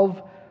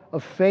resolve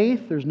of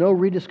faith. There's no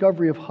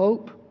rediscovery of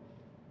hope.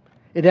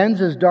 It ends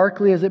as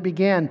darkly as it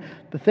began.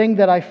 The thing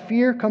that I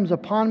fear comes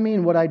upon me,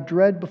 and what I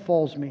dread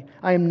befalls me.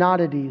 I am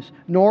not at ease,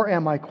 nor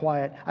am I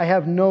quiet. I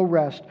have no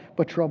rest,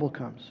 but trouble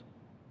comes.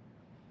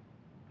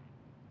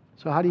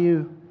 So how do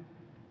you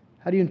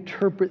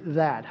interpret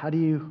that? How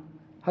do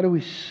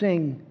we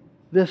sing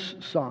this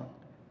song?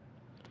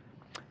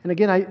 And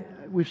again,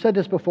 we've said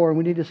this before, and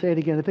we need to say it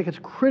again. I think it's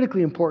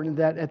critically important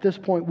that at this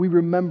point we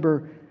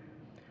remember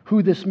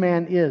who this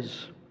man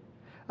is.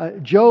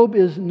 Job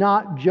is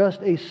not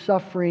just a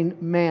suffering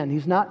man.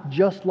 He's not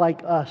just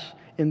like us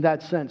in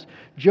that sense.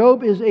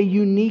 Job is a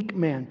unique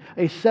man,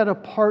 a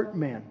set-apart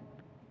man,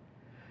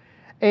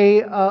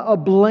 a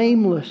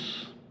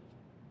blameless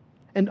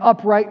and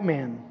upright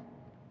man.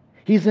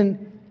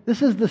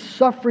 This is the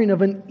suffering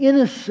of an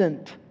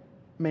innocent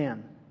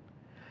man,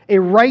 a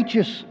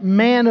righteous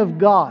man of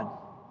God,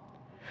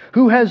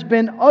 who has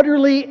been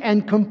utterly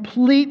and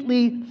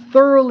completely,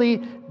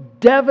 thoroughly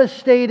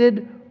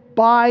devastated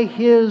by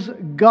his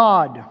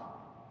God.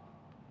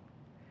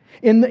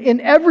 In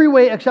every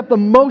way except the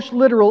most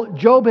literal,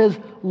 Job has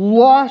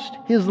lost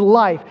his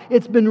life.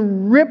 It's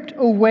been ripped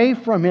away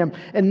from him.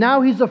 And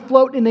now he's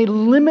afloat in a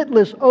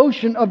limitless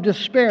ocean of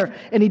despair.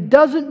 And he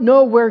doesn't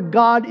know where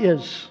God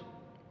is.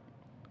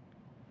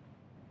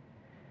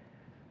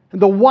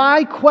 And the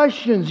why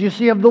questions, you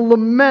see, of the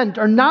lament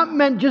are not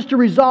meant just to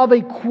resolve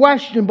a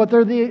question, but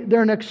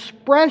they're an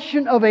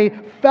expression of a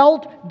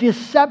felt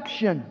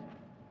deception.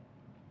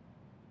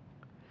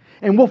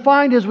 And we'll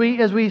find as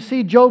we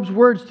see Job's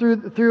words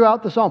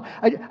throughout the psalm,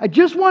 I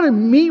just want to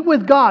meet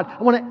with God.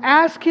 I want to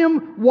ask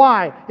Him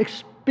why.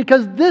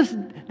 Because this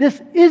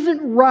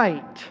isn't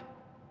right.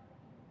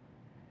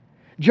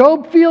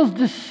 Job feels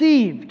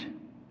deceived.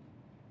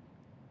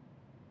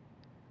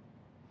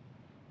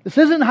 This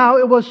isn't how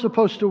it was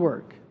supposed to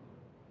work.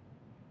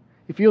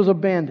 He feels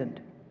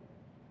abandoned.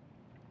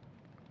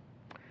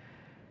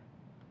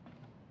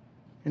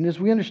 And as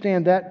we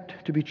understand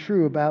that to be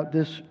true about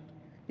this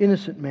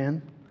innocent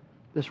man,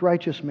 this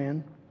righteous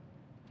man,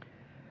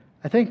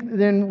 I think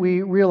then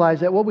we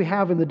realize that what we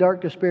have in the dark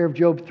despair of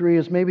Job 3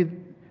 is maybe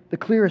the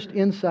clearest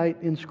insight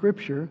in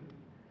Scripture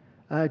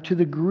to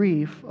the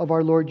grief of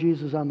our Lord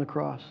Jesus on the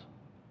cross.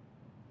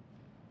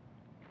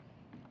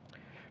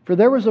 For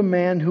there was a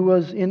man who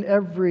was in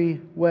every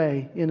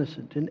way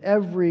innocent, in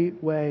every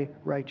way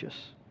righteous,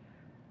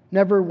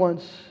 never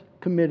once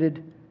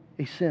committed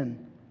a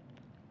sin.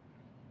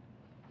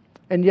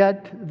 And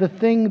yet the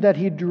thing that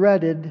he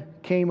dreaded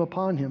came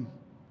upon him.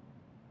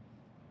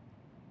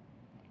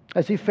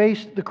 As he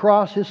faced the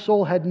cross, his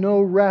soul had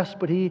no rest,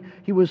 but he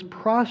was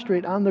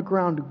prostrate on the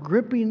ground,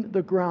 gripping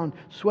the ground,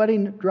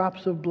 sweating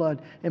drops of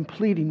blood, and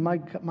pleading,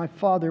 my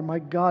Father, my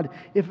God,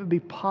 if it be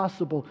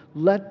possible,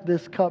 let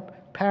this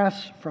cup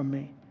pass from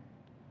me.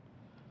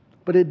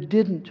 But it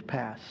didn't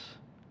pass.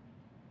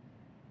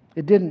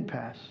 It didn't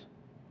pass.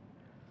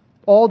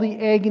 All the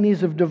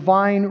agonies of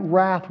divine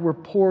wrath were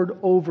poured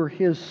over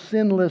his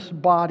sinless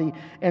body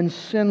and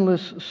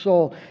sinless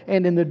soul.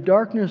 And in the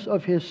darkness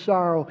of his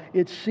sorrow,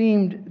 it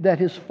seemed that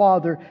his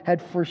Father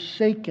had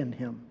forsaken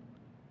him.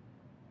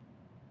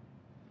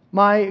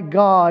 My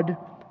God,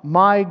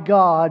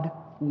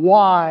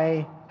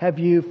 why have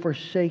you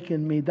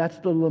forsaken me? That's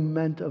the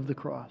lament of the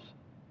cross.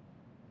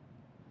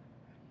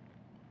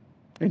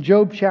 And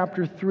Job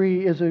chapter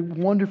 3 is a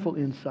wonderful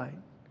insight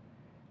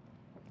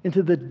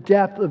into the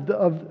depth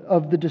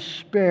of the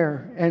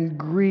despair and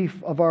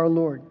grief of our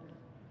Lord.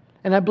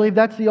 And I believe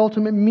that's the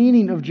ultimate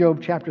meaning of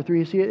Job chapter 3.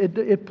 You see,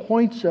 it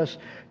points us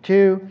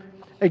to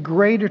a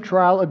greater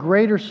trial, a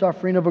greater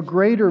suffering of a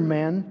greater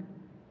man.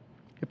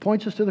 It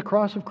points us to the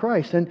cross of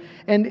Christ. And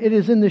it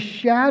is in the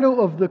shadow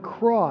of the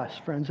cross,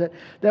 friends,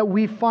 that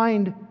we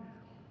find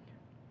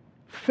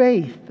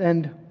faith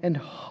and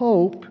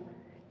hope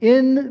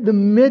in the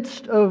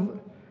midst of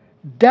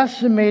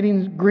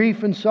decimating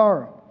grief and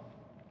sorrow.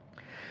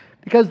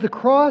 Because the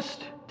cross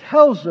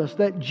tells us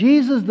that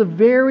Jesus, the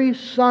very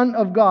Son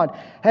of God,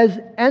 has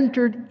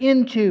entered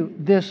into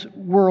this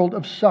world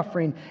of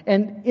suffering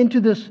and into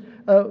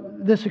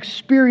this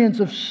experience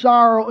of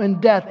sorrow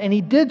and death. And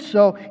He did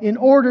so in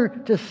order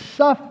to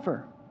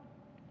suffer.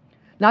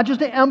 Not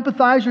just to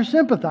empathize or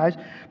sympathize,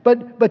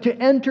 but to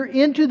enter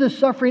into the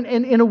suffering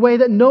in a way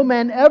that no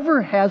man ever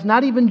has,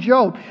 not even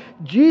Job.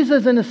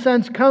 Jesus, in a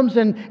sense, comes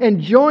and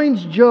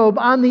joins Job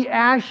on the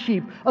ash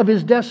heap of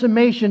his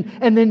decimation,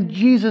 and then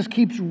Jesus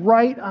keeps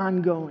right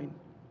on going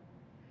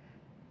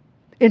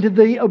into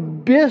the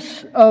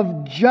abyss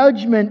of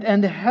judgment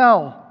and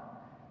hell.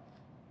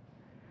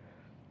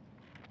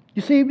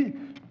 You see,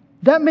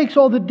 that makes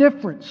all the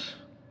difference.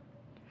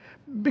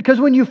 Because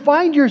when you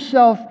find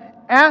yourself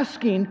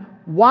asking,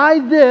 why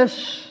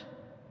this?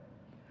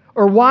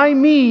 Or why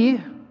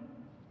me?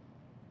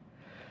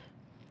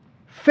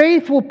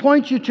 Faith will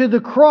point you to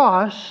the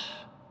cross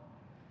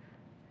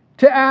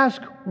to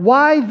ask,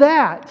 why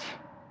that?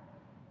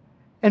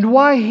 And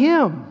why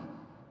Him?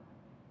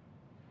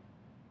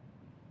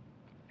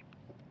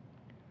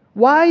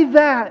 Why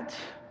that?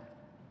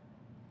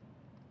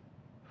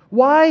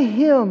 Why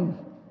Him?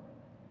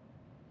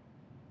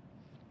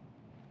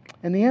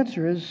 And the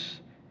answer is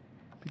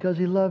because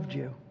He loved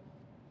you.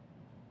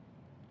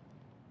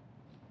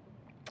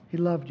 He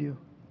loved you.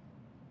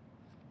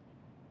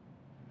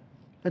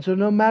 And so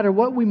no matter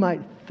what we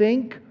might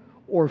think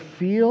or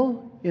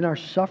feel in our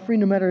suffering,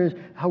 no matter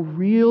how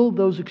real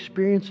those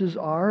experiences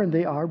are, and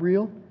they are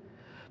real,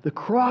 the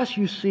cross,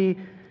 you see,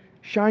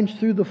 shines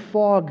through the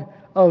fog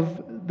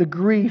of the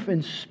grief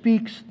and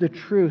speaks the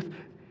truth.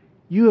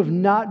 You have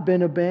not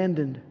been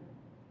abandoned.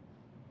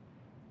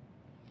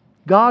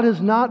 God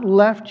has not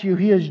left you.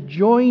 He has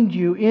joined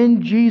you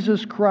in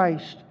Jesus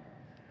Christ,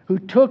 who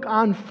took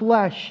on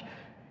flesh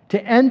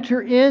to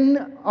enter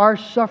in our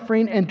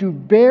suffering and to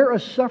bear a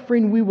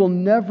suffering we will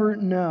never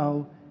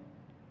know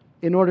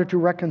in order to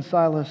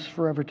reconcile us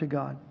forever to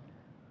God.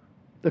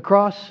 The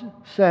cross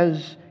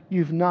says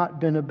you've not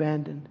been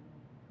abandoned.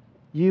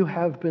 You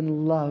have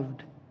been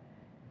loved.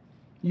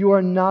 You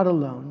are not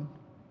alone.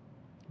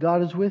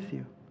 God is with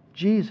you.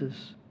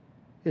 Jesus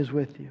is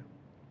with you.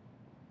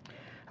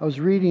 I was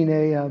reading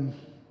a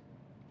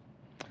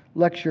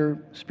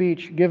lecture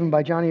speech given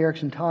by Johnny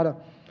Erickson Tada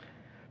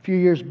a few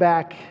years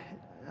back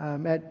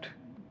at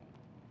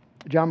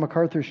John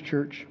MacArthur's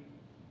church.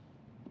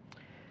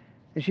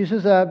 And she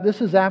says, this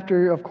is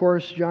after, of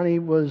course, Johnny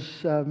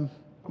was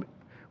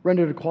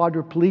rendered a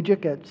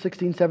quadriplegic at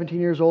 16, 17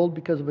 years old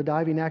because of a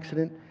diving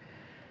accident.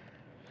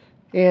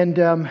 And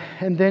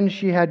then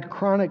she had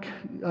chronic,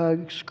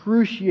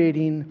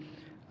 excruciating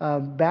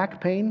back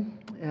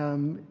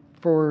pain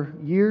for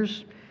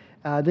years.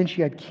 Then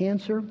she had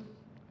cancer.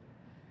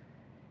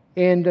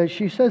 And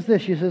she says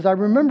this, she says, I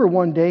remember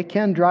one day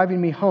Ken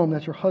driving me home,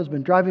 that's her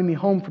husband, driving me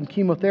home from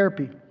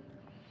chemotherapy.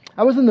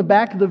 I was in the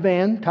back of the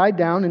van, tied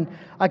down, and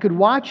I could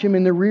watch him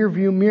in the rear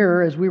view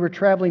mirror as we were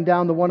traveling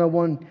down the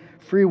 101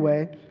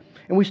 freeway.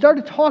 And we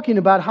started talking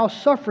about how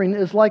suffering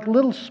is like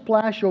little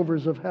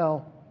splashovers of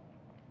hell.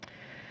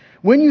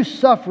 When you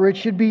suffer, it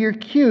should be your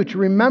cue to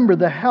remember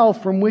the hell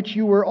from which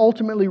you were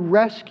ultimately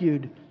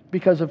rescued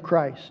because of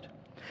Christ.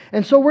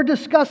 And so we're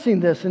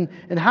discussing this and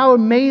how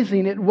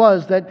amazing it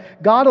was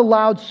that God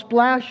allowed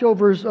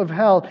splashovers of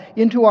hell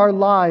into our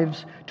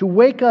lives to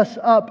wake us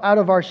up out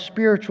of our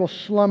spiritual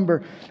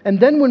slumber. And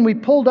then when we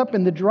pulled up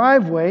in the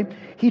driveway,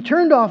 He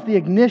turned off the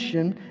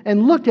ignition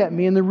and looked at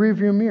me in the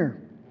rearview mirror.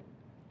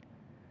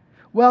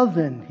 Well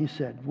then, He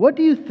said, what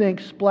do you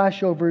think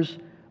splashovers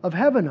of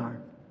heaven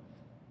are?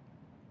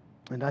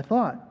 And I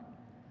thought,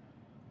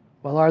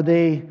 well, are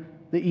they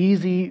the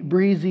easy,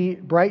 breezy,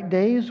 bright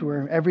days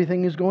where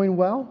everything is going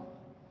well?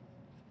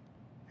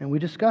 And we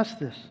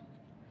discussed this.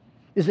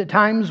 Is it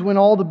times when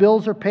all the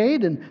bills are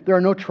paid and there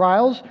are no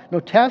trials, no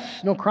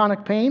tests, no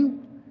chronic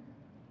pain?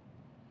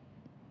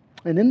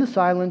 And in the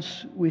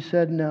silence, we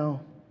said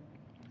no.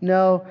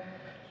 No,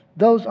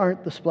 those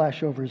aren't the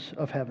splashovers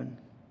of heaven.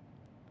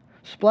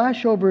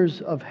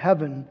 Splashovers of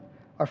heaven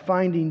are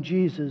finding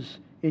Jesus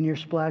in your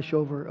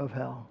splashover of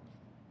hell.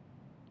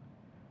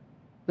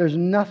 There's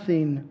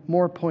nothing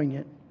more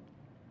poignant,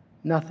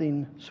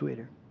 nothing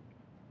sweeter.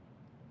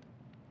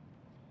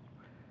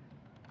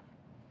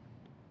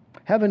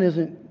 Heaven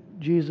isn't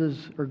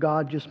Jesus or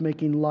God just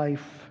making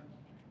life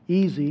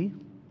easy.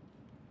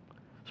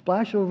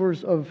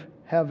 Splashovers of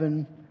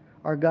heaven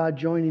are God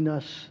joining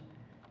us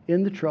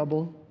in the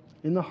trouble,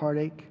 in the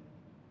heartache,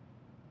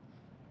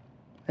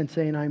 and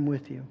saying, I'm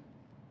with you.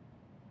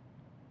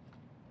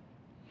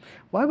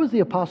 Why was the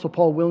Apostle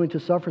Paul willing to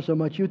suffer so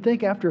much? You'd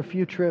think after a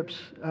few trips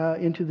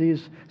into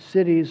these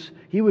cities,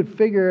 he would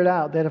figure it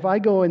out, that if I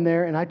go in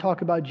there and I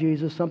talk about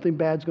Jesus, something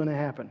bad's going to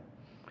happen.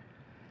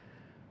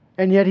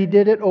 And yet he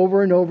did it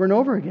over and over and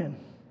over again.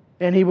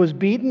 And he was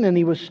beaten, and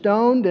he was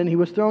stoned, and he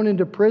was thrown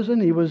into prison.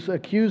 He was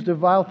accused of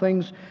vile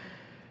things.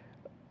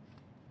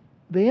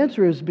 The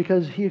answer is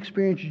because he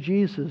experienced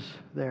Jesus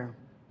there.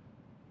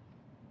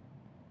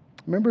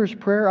 Remember his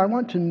prayer? I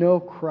want to know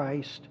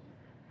Christ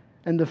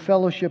and the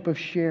fellowship of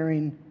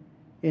sharing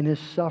in His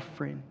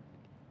suffering.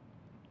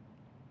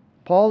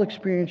 Paul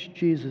experienced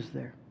Jesus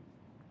there.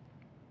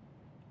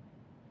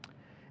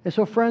 And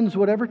so, friends,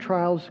 whatever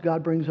trials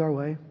God brings our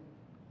way,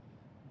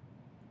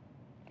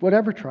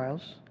 whatever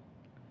trials,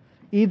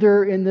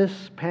 either in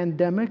this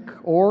pandemic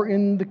or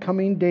in the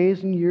coming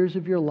days and years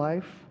of your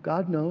life,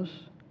 God knows,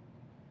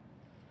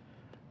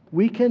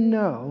 we can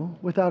know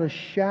without a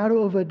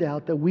shadow of a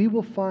doubt that we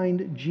will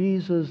find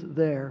Jesus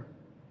there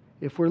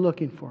if we're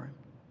looking for Him.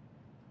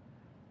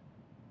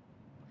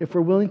 If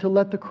we're willing to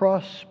let the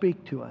cross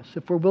speak to us,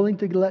 if we're willing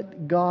to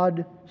let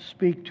God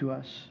speak to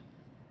us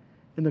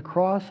in the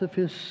cross of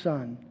His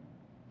Son,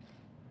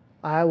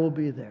 I will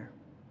be there.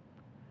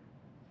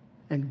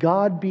 And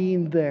God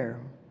being there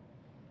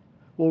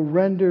will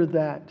render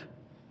that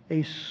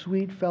a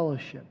sweet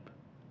fellowship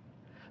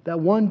that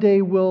one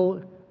day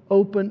will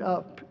open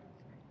up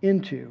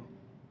into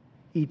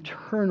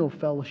eternal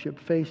fellowship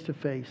face to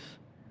face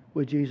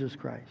with Jesus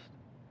Christ.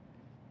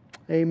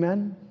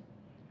 Amen?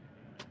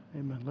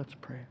 Amen. Let's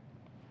pray.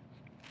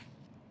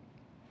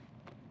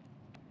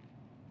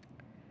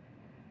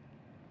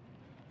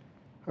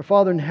 Our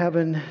Father in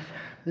heaven,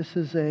 this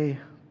is a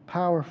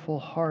powerful,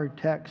 hard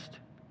text.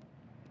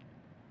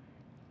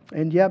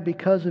 And yet,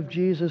 because of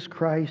Jesus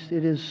Christ,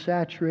 it is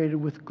saturated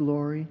with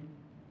glory.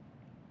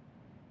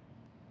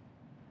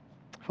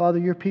 Father,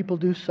 your people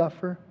do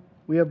suffer.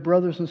 We have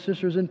brothers and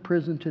sisters in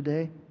prison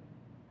today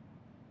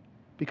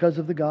because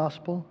of the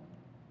gospel.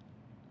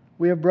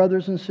 We have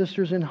brothers and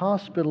sisters in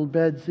hospital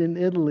beds in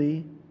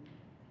Italy,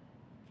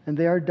 and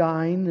they are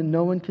dying, and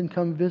no one can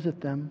come visit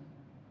them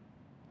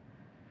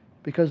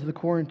because of the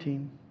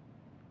quarantine.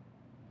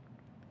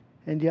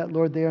 And yet,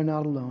 Lord, they are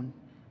not alone.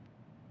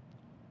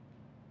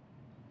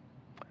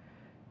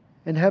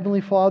 And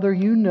Heavenly Father,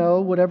 you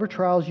know whatever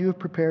trials you have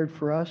prepared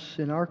for us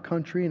in our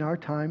country, in our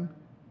time.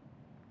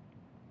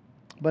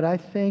 But I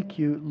thank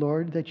you,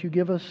 Lord, that you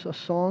give us a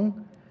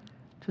song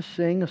to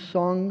sing, a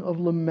song of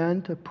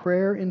lament, a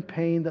prayer in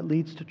pain that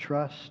leads to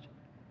trust.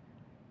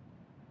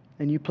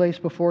 And you place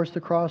before us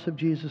the cross of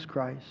Jesus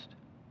Christ.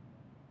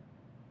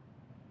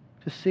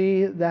 To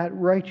see that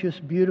righteous,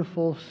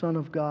 beautiful Son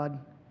of God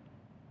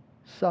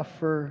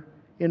suffer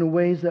in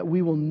ways that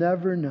we will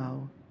never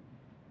know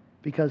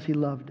because He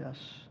loved us.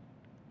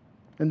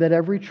 And that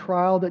every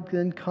trial that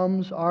then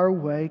comes our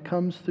way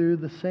comes through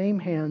the same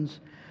hands,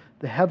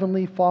 the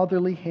heavenly,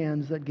 fatherly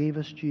hands that gave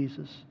us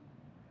Jesus.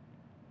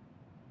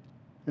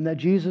 And that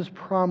Jesus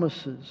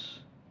promises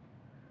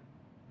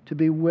to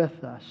be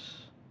with us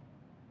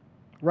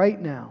right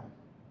now,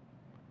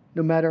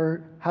 no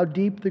matter how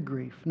deep the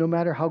grief, no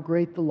matter how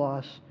great the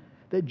loss,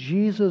 that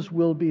Jesus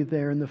will be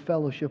there and the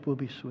fellowship will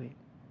be sweet.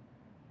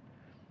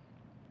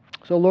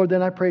 So, Lord,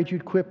 then I pray that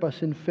you'd equip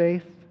us in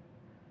faith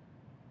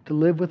to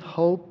live with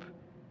hope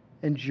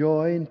and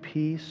joy and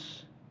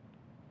peace.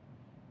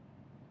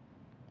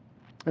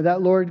 And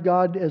that, Lord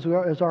God, as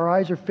our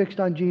eyes are fixed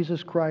on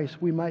Jesus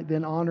Christ, we might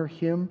then honor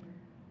Him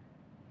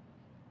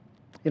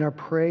in our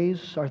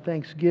praise, our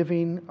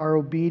thanksgiving, our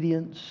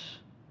obedience,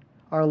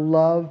 our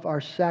love,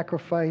 our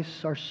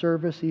sacrifice, our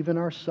service, even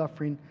our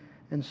suffering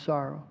and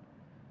sorrow.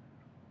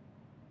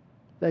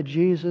 That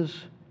Jesus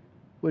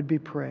would be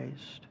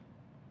praised.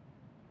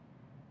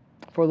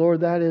 For Lord,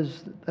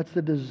 that's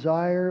the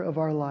desire of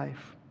our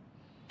life.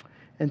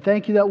 And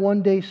thank you that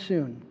one day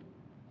soon,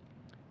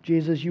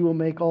 Jesus, you will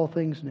make all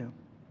things new.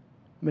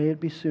 May it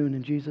be soon.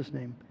 In Jesus'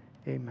 name,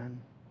 amen.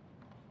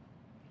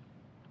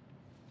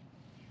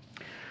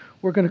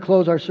 We're going to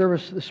close our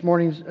service this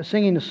morning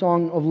singing the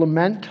song of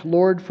lament.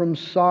 Lord, from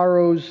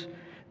sorrow's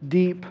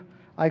deep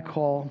I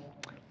call.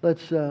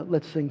 Let's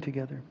sing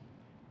together.